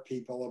airport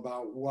people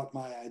about what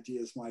my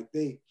ideas might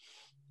be.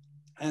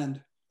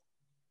 And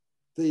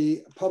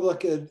the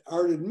public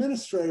art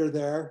administrator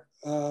there,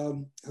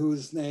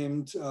 who's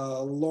named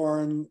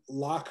Lauren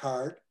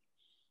Lockhart,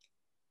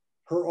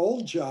 her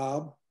old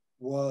job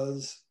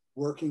was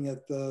working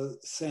at the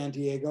San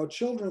Diego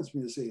Children's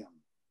Museum.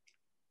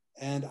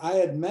 And I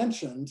had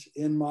mentioned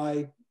in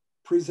my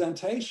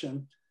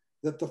presentation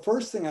that the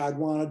first thing I'd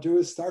want to do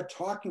is start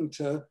talking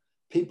to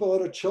people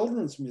at a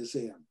children's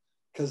museum,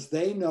 because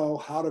they know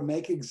how to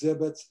make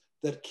exhibits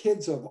that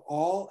kids of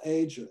all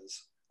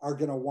ages are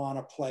going to want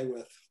to play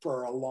with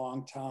for a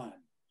long time.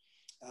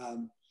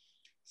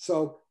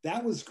 So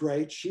that was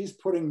great. She's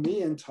putting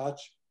me in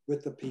touch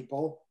with the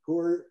people who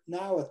are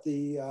now at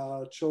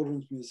the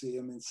Children's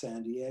Museum in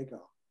San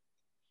Diego.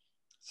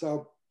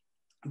 So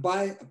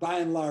by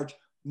and large,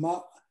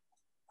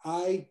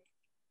 I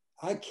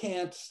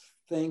can't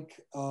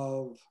think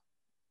of,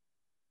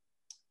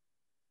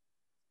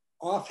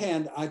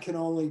 offhand, I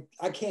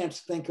can't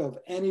think of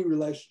any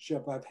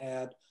relationship I've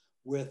had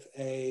with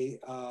a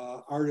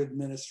art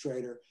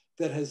administrator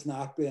that has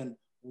not been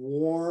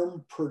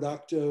warm,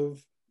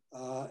 productive,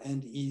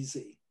 and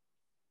easy.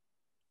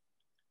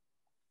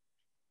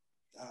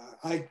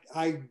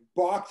 I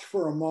balked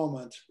for a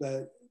moment,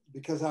 but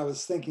because I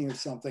was thinking of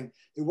something.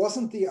 It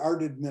wasn't the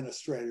art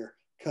administrator,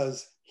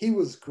 because he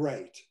was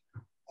great.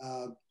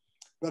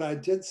 But I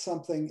did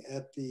something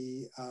at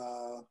the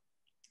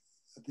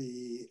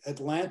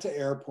Atlanta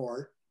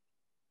airport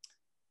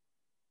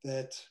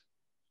that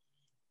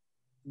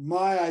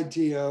my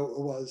idea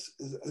was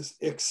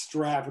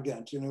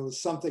extravagant. It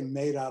was something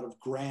made out of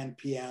grand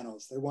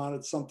pianos. They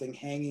wanted something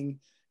hanging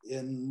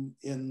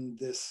in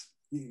this,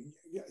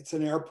 it's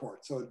an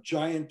airport, so a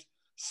giant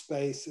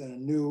space in a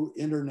new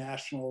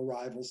international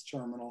arrivals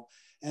terminal.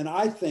 And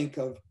I think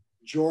of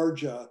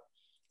Georgia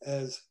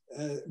as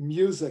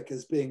music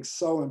as being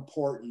so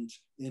important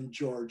in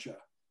Georgia.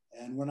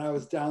 And when I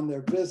was down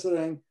there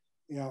visiting,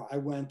 I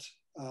went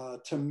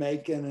to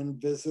Macon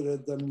and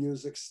visited the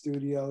music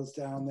studios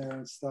down there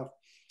and stuff.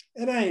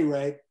 At any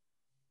rate,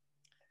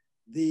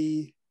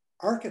 the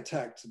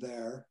architect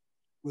there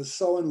was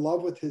so in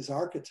love with his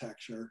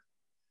architecture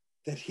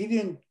that he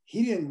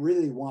didn't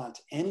really want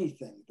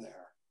anything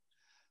there.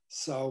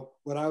 So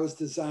what I was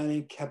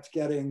designing kept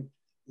getting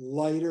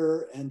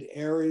lighter and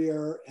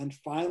airier. And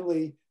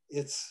finally,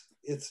 it's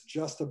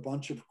just a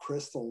bunch of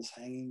crystals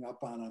hanging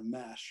up on a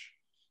mesh.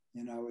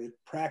 You know, it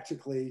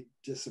practically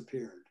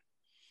disappeared,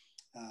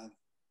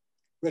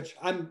 which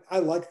I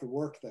like the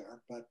work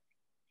there, but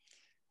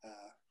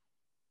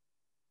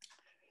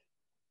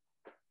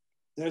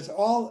there's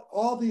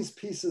all these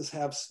pieces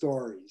have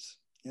stories,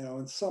 you know,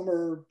 and some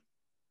are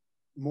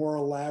more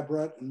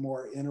elaborate and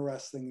more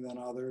interesting than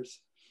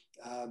others.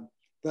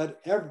 But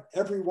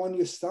every one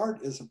you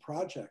start is a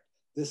project.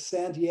 This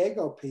San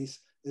Diego piece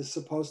is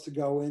supposed to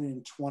go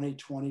in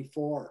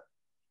 2024.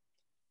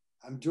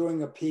 I'm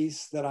doing a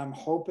piece that I'm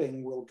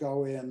hoping will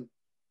go in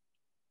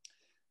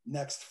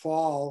next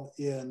fall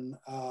in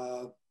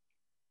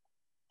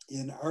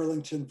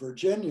Arlington,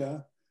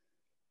 Virginia,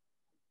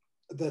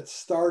 that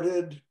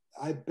started,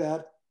 I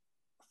bet,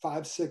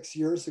 5-6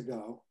 years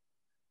ago.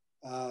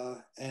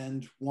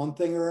 And one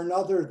thing or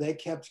another, they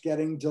kept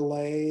getting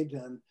delayed.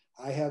 And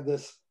I have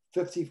this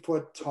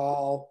 50-foot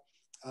tall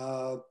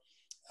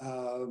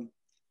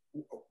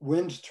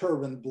wind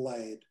turbine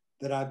blade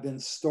that I've been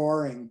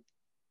storing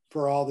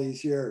for all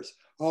these years.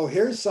 Oh,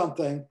 here's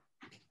something.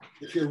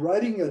 If you're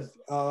writing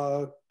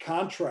a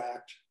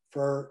contract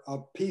for a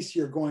piece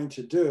you're going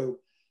to do,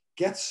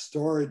 get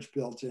storage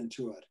built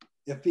into it.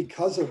 If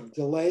because of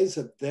delays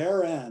at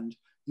their end,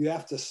 you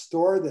have to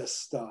store this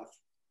stuff,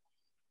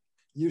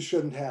 you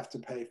shouldn't have to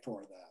pay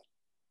for that.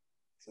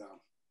 So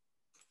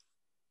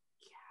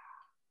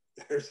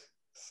yeah, there's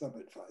some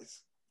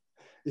advice.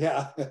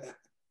 Yeah.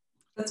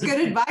 That's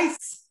good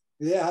advice.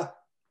 Yeah.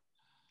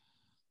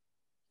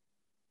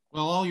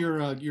 Well, all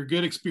your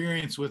good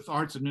experience with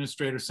arts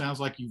administrators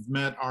sounds like you've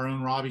met our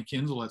own Robbie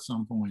Kinzel at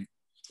some point.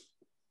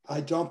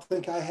 I don't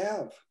think I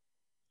have.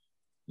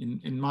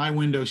 In my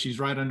window, she's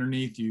right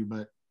underneath you,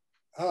 but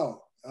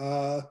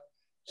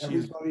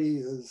everybody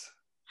is.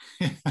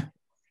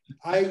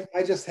 I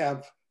just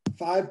have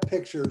 5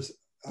 pictures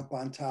up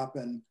on top,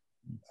 and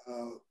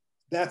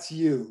that's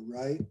you,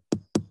 right?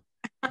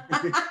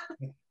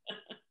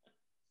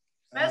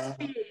 Must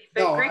be,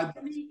 but no, great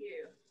to meet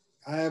you.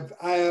 I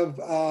have.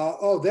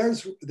 Oh,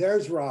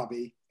 there's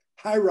Robbie.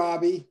 Hi,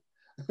 Robbie.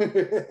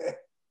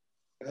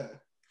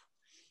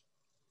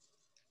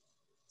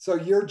 So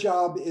your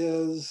job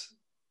is?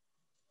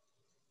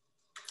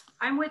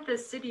 I'm with the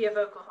city of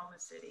Oklahoma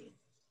City.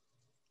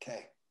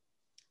 Okay.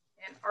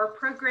 And our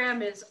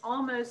program is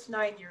almost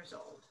 9 years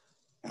old.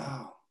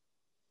 Oh.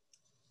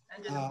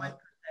 Under the 1%.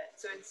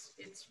 So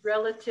it's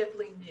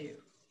relatively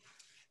new.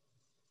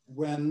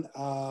 When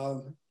I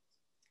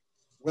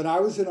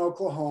was in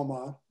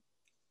Oklahoma,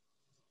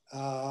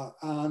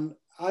 on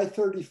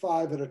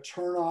I-35 at a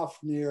turnoff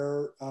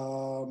near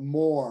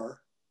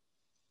Moore,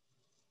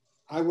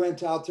 I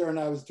went out there and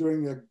I was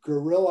doing a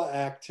guerrilla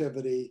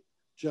activity,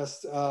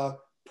 just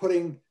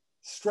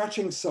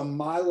stretching some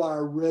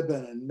mylar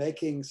ribbon and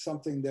making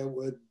something that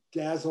would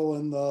dazzle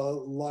in the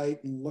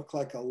light and look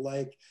like a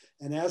lake.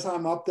 And as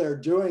I'm up there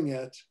doing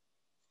it,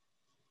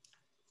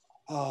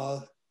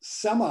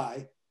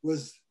 semi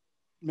was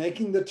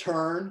making the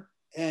turn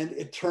and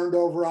it turned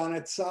over on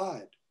its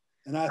side.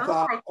 And I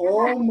thought,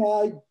 oh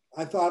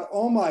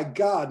my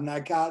God. And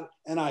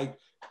I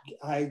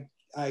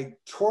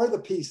tore the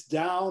piece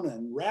down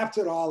and wrapped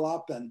it all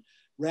up and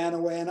ran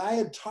away. And I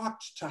had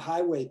talked to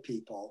highway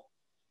people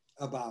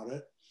about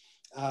it.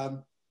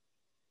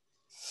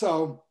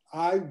 So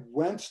I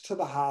went to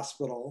the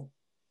hospital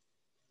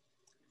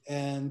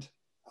and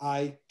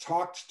I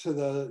talked to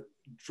the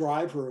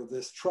driver of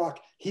this truck.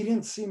 He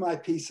didn't see my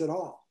piece at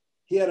all.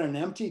 He had an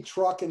empty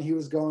truck and he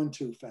was going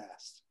too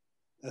fast.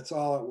 That's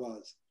all it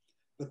was.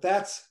 But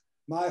that's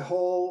my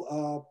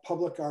whole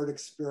public art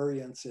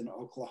experience in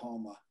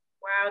Oklahoma.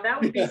 Wow, that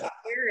would be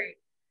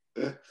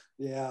scary.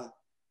 Yeah.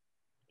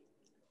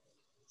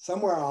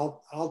 Somewhere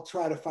I'll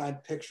try to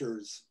find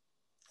pictures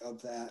of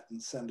that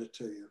and send it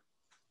to you.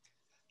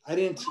 We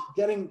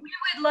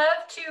would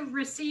love to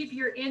receive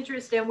your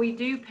interest, and we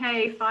do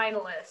pay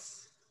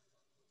finalists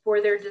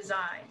for their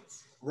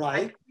designs.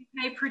 Right. We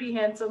pay pretty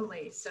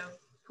handsomely, so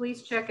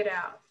please check it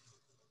out.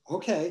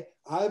 Okay,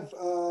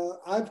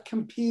 I've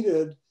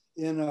competed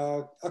in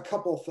a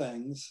couple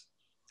things.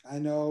 I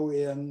know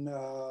in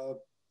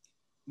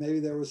maybe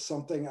there was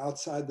something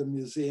outside the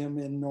museum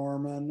in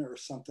Norman or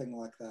something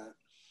like that.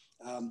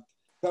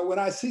 But when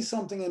I see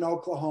something in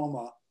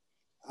Oklahoma,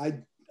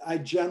 I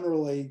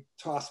generally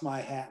toss my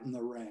hat in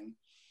the ring.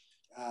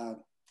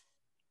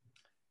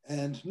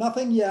 And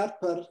nothing yet,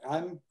 but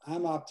I'm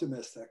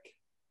optimistic.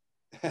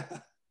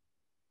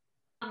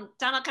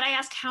 Donald, could I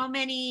ask how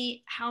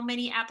many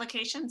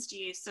applications do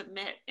you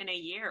submit in a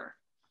year?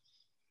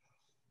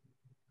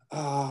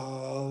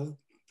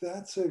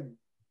 That's a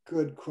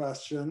good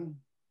question.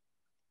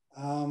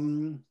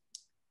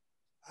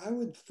 I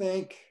would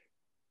think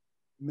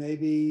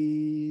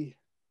maybe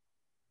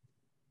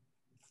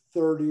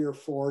 30 or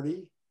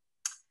 40,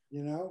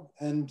 you know,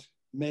 and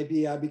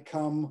maybe I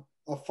become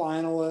a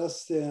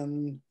finalist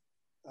in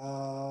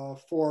 4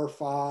 or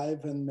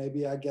 5, and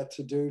maybe I get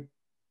to do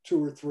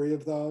 2 or 3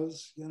 of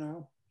those, you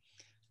know.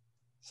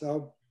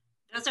 So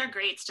Those are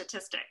great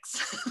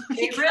statistics.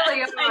 They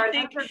really are.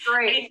 Those are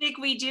great. I think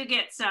we do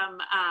get some,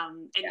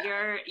 and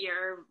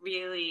you're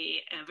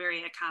really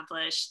very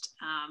accomplished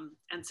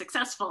and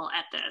successful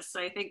at this. So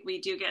I think we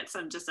do get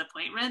some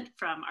disappointment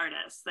from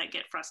artists that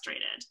get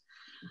frustrated.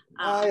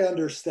 I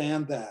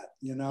understand that,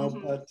 you know,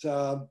 but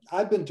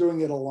I've been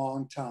doing it a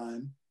long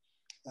time,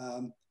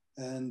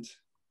 and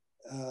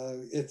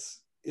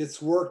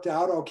it's worked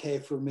out okay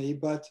for me.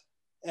 But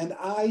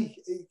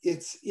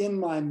it's in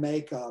my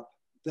makeup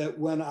that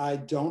when I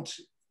don't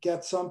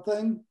get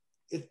something,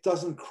 it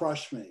doesn't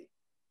crush me.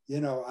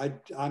 You know,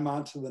 I'm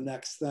on to the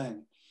next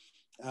thing.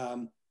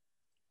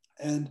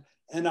 And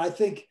I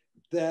think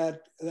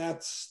that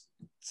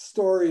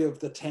story of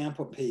the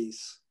Tampa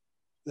piece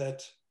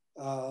that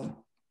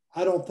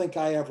I don't think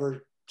I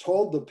ever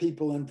told the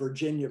people in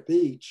Virginia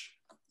Beach,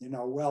 you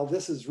know, well,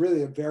 this is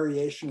really a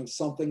variation of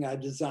something I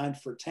designed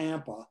for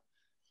Tampa.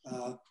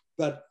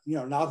 But, you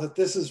know, now that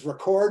this is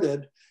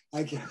recorded,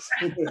 I guess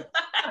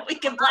we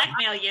can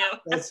blackmail you.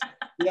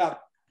 Yeah.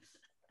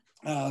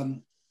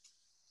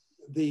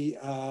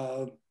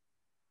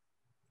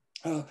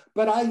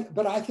 But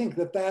I think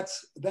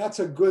that's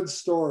a good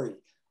story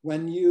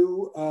when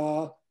you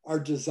are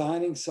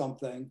designing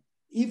something,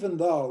 even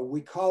though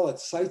we call it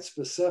site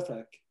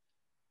specific,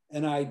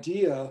 an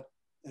idea,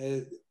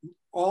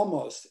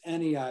 almost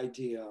any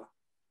idea,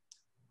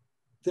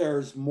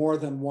 there's more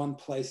than one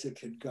place it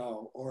could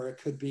go, or it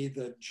could be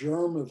the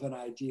germ of an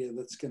idea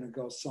that's going to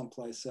go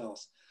someplace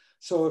else.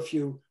 So if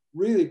you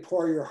really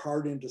pour your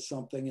heart into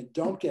something and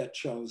don't get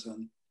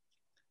chosen,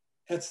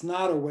 it's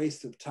not a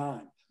waste of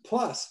time.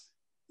 Plus,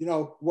 you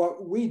know,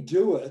 what we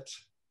do it,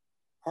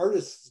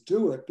 artists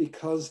do it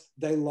because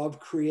they love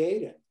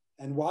creating.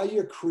 And while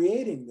you're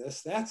creating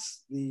this,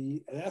 that's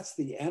the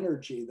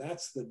energy,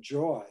 that's the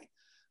joy.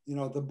 You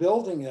know, the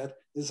building it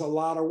is a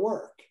lot of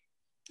work.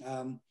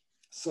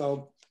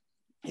 So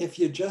if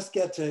you just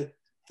get to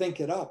think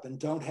it up and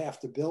don't have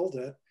to build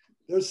it,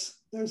 there's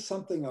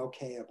something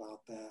okay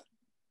about that.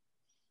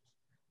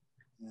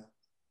 Yeah.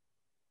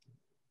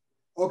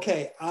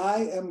 Okay,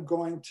 I am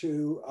going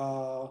to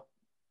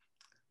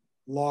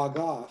log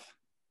off,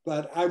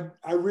 but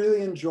I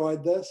really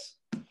enjoyed this,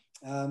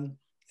 and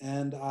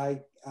I'll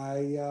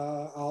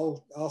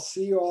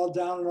see you all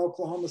down in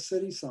Oklahoma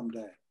City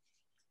someday.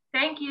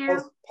 Thank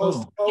you.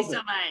 Post-COVID. Thank you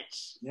so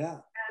much. Yeah.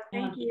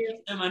 Thank you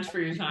so much for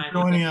your time.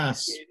 Joining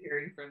us.